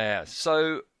 Yeah.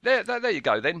 So there you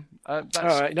go then. That's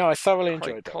all right. No, I thoroughly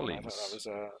enjoyed that. Collins. I thought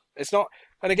that was it's not,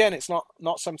 and again, it's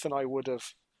not something I would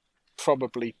have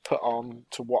probably put on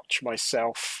to watch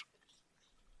myself.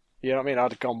 You know what I mean?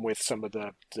 I'd have gone with some of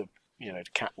the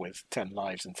Cat with 10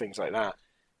 Lives and things like that.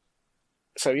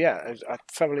 So yeah, I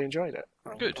thoroughly enjoyed it.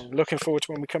 Good. I'm looking forward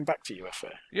to when we come back to UFO.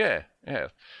 Yeah.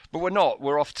 But we're not.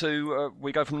 We're off to.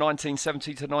 We go from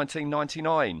 1970 to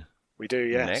 1999. We do,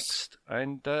 yes. Next,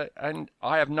 and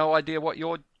I have no idea what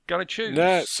you're going to choose.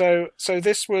 No. So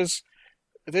this was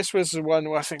the one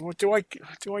where I think, well, do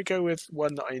I go with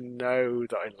one that I know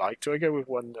that I like? Do I go with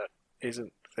one that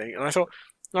isn't the thing? And I thought,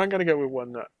 no, I'm going to go with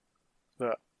one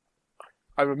that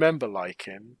I remember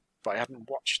liking, but I hadn't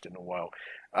watched in a while.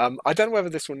 I don't know whether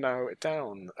this will narrow it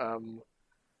down.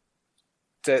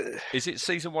 Is it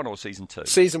season 1 or season 2?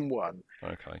 Season 1.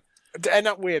 Okay. Isn't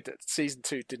that weird that season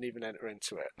 2 didn't even enter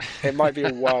into it? It might be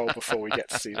a while before we get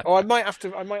to season. Oh, I might have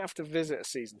to visit a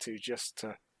season 2 just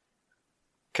to,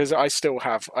 because I still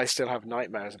have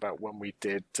nightmares about when we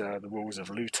did the Rules of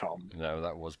Luton. No,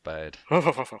 that was bad.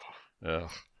 Yeah.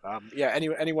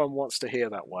 Anyone wants to hear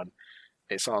that one?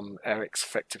 It's on Eric's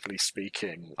Effectively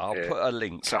Speaking. I'll put a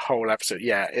link. It's a whole episode.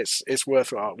 Yeah, it's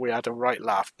worthwhile. We had a right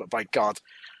laugh, but by God,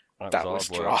 that was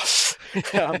dross.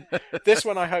 This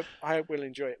one, I hope we'll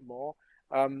enjoy it more.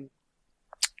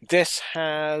 This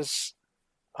has,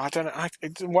 I don't know.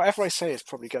 Whatever I say is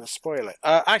probably going to spoil it.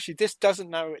 Actually, this doesn't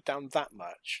narrow it down that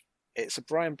much. It's a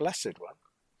Brian Blessed one.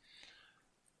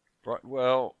 Right.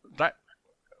 Well, that.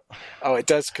 Oh, it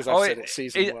does, because I said it's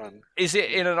season 1. Is it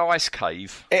in an ice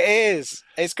cave? It is.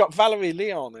 It's got Valerie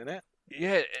Leon in it.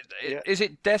 Yeah. Is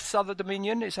it Death's Other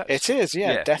Dominion? Is that? It is.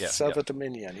 Yeah. Death's Other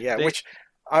Dominion. Yeah. Which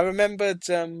I remembered.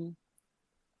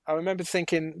 I remember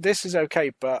thinking this is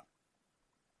okay, but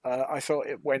I thought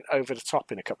it went over the top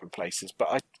in a couple of places.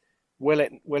 But will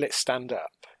it stand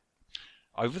up?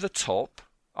 Over the top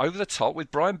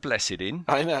with Brian Blessed in.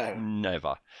 I know.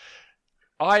 Never.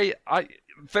 I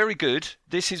very good.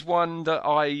 This is one that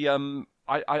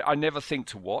I never think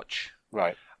to watch.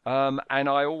 Right. And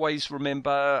I always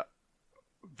remember,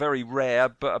 very rare,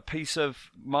 but a piece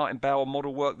of Martin Bower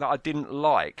model work that I didn't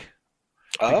like.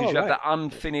 Because you have that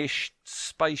unfinished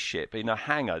spaceship in a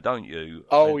hangar, don't you?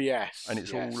 Oh, yes. And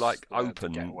it's all like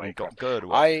open and got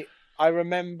girdle. I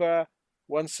remember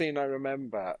one scene.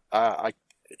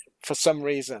 For some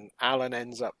reason, Alan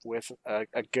ends up with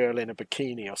a girl in a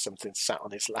bikini or something sat on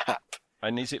his lap.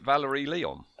 And is it Valerie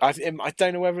Leon? I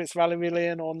don't know whether it's Valerie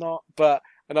Leon or not,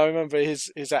 and I remember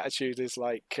his attitude is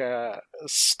like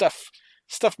stuff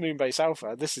stuff Moonbase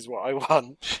Alpha. This is what I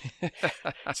want.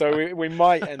 So we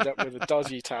might end up with a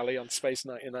dodgy tally on Space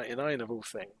 1999 of all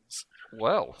things.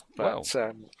 Well.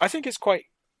 I think it's quite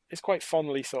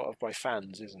fondly thought of by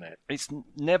fans, isn't it? It's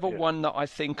never one that I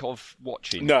think of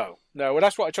watching. No. Well,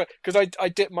 that's what I tried, because I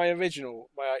did my initial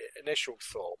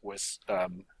thought was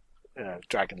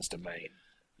Dragon's Domain.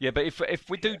 Yeah, but if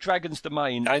we do Dragon's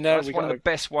Domain, I know, that's one of the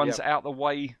best ones out the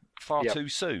way far too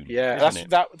soon. Yeah,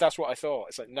 that's what I thought.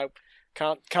 It's like, nope,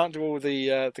 can't do all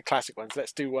the classic ones.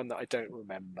 Let's do one that I don't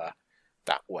remember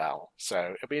that well.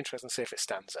 So it'll be interesting to see if it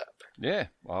stands up. Yeah.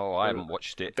 Well, I haven't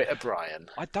watched it. A bit of Brian.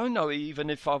 I don't know even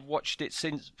if I've watched it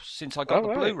since I got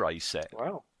the Blu-ray set.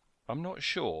 Wow. I'm not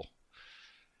sure.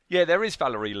 Yeah, there is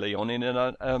Valerie Leon in,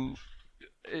 and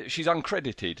she's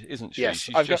uncredited, isn't she? Yes,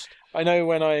 I know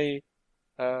when I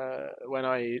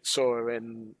saw her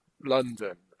in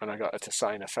London and I got her to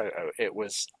sign a photo,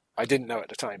 I didn't know at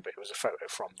the time, but it was a photo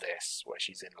from this where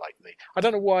she's in like I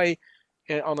don't know why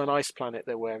on an ice planet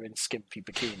they're wearing skimpy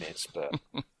bikinis, but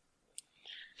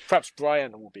perhaps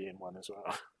Brian will be in one as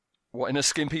well. What, in a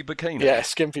skimpy bikini? Yeah,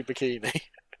 skimpy bikini.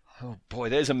 Oh boy,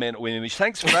 there's a mental image.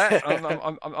 Thanks for that.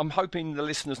 I'm hoping the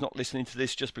listener's not listening to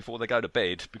this just before they go to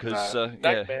bed, because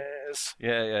nightmares.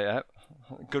 Yeah.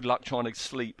 Good luck trying to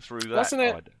sleep through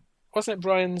that. Wasn't it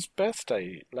Brian's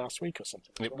birthday last week or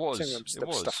something? It was. There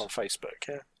was stuff on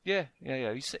Facebook. Yeah.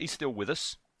 He's still with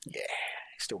us. Yeah,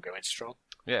 he's still going strong.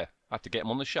 Yeah, I have to get him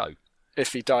on the show.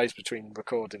 If he dies between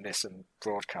recording this and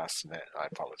broadcasting it, I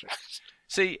apologise.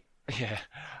 See,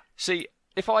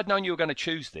 if I'd known you were going to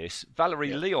choose this,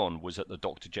 Valerie Leon was at the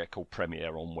Dr. Jekyll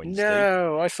premiere on Wednesday.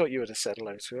 No, I thought you would have said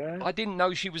hello to her. I didn't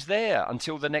know she was there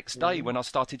until the next day when I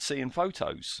started seeing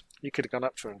photos. You could have gone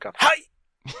up to her and gone, "Hey!"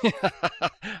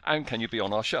 And can you be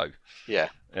on our show? Yeah.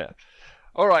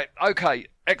 All right. Okay.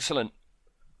 Excellent.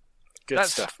 Good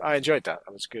stuff. I enjoyed that.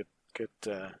 That was good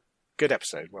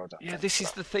episode. Well done. Yeah, this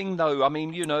is the thing, though. I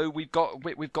mean, we've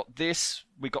got this,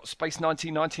 we've got Space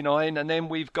 1999, and then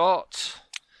we've got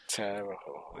Terror.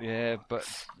 Yeah,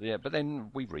 but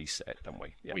then we reset, don't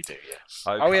we? Yeah. We do, yes.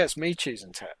 Okay. Oh, yeah, it's me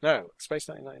choosing Terror. No, Space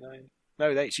 1999. No,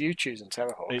 it's you choosing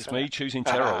Terrorhawks. It's me choosing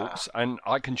Terrorhawks, and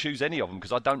I can choose any of them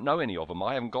because I don't know any of them.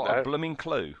 I haven't got a blooming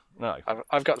clue. No,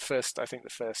 I've got the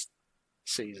first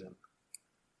season.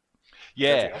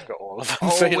 Yeah, I've got all of them,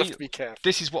 so you have to be careful.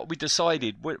 This is what we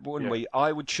decided, wouldn't we?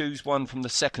 I would choose one from the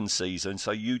second season,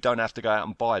 so you don't have to go out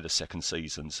and buy the second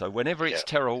season. So whenever it's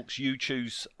Terrorhawks, you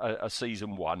choose a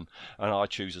season 1, and I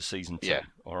choose a season 2. Yeah.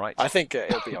 All right. I think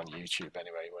it'll be on YouTube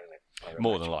anyway, won't it?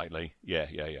 More than likely. Yeah.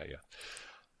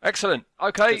 Excellent.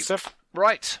 Okay. Good stuff.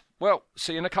 Right. Well,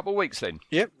 see you in a couple of weeks then.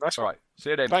 Yep, that's all right. See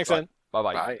you then. Thanks then.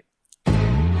 Bye-bye. Bye.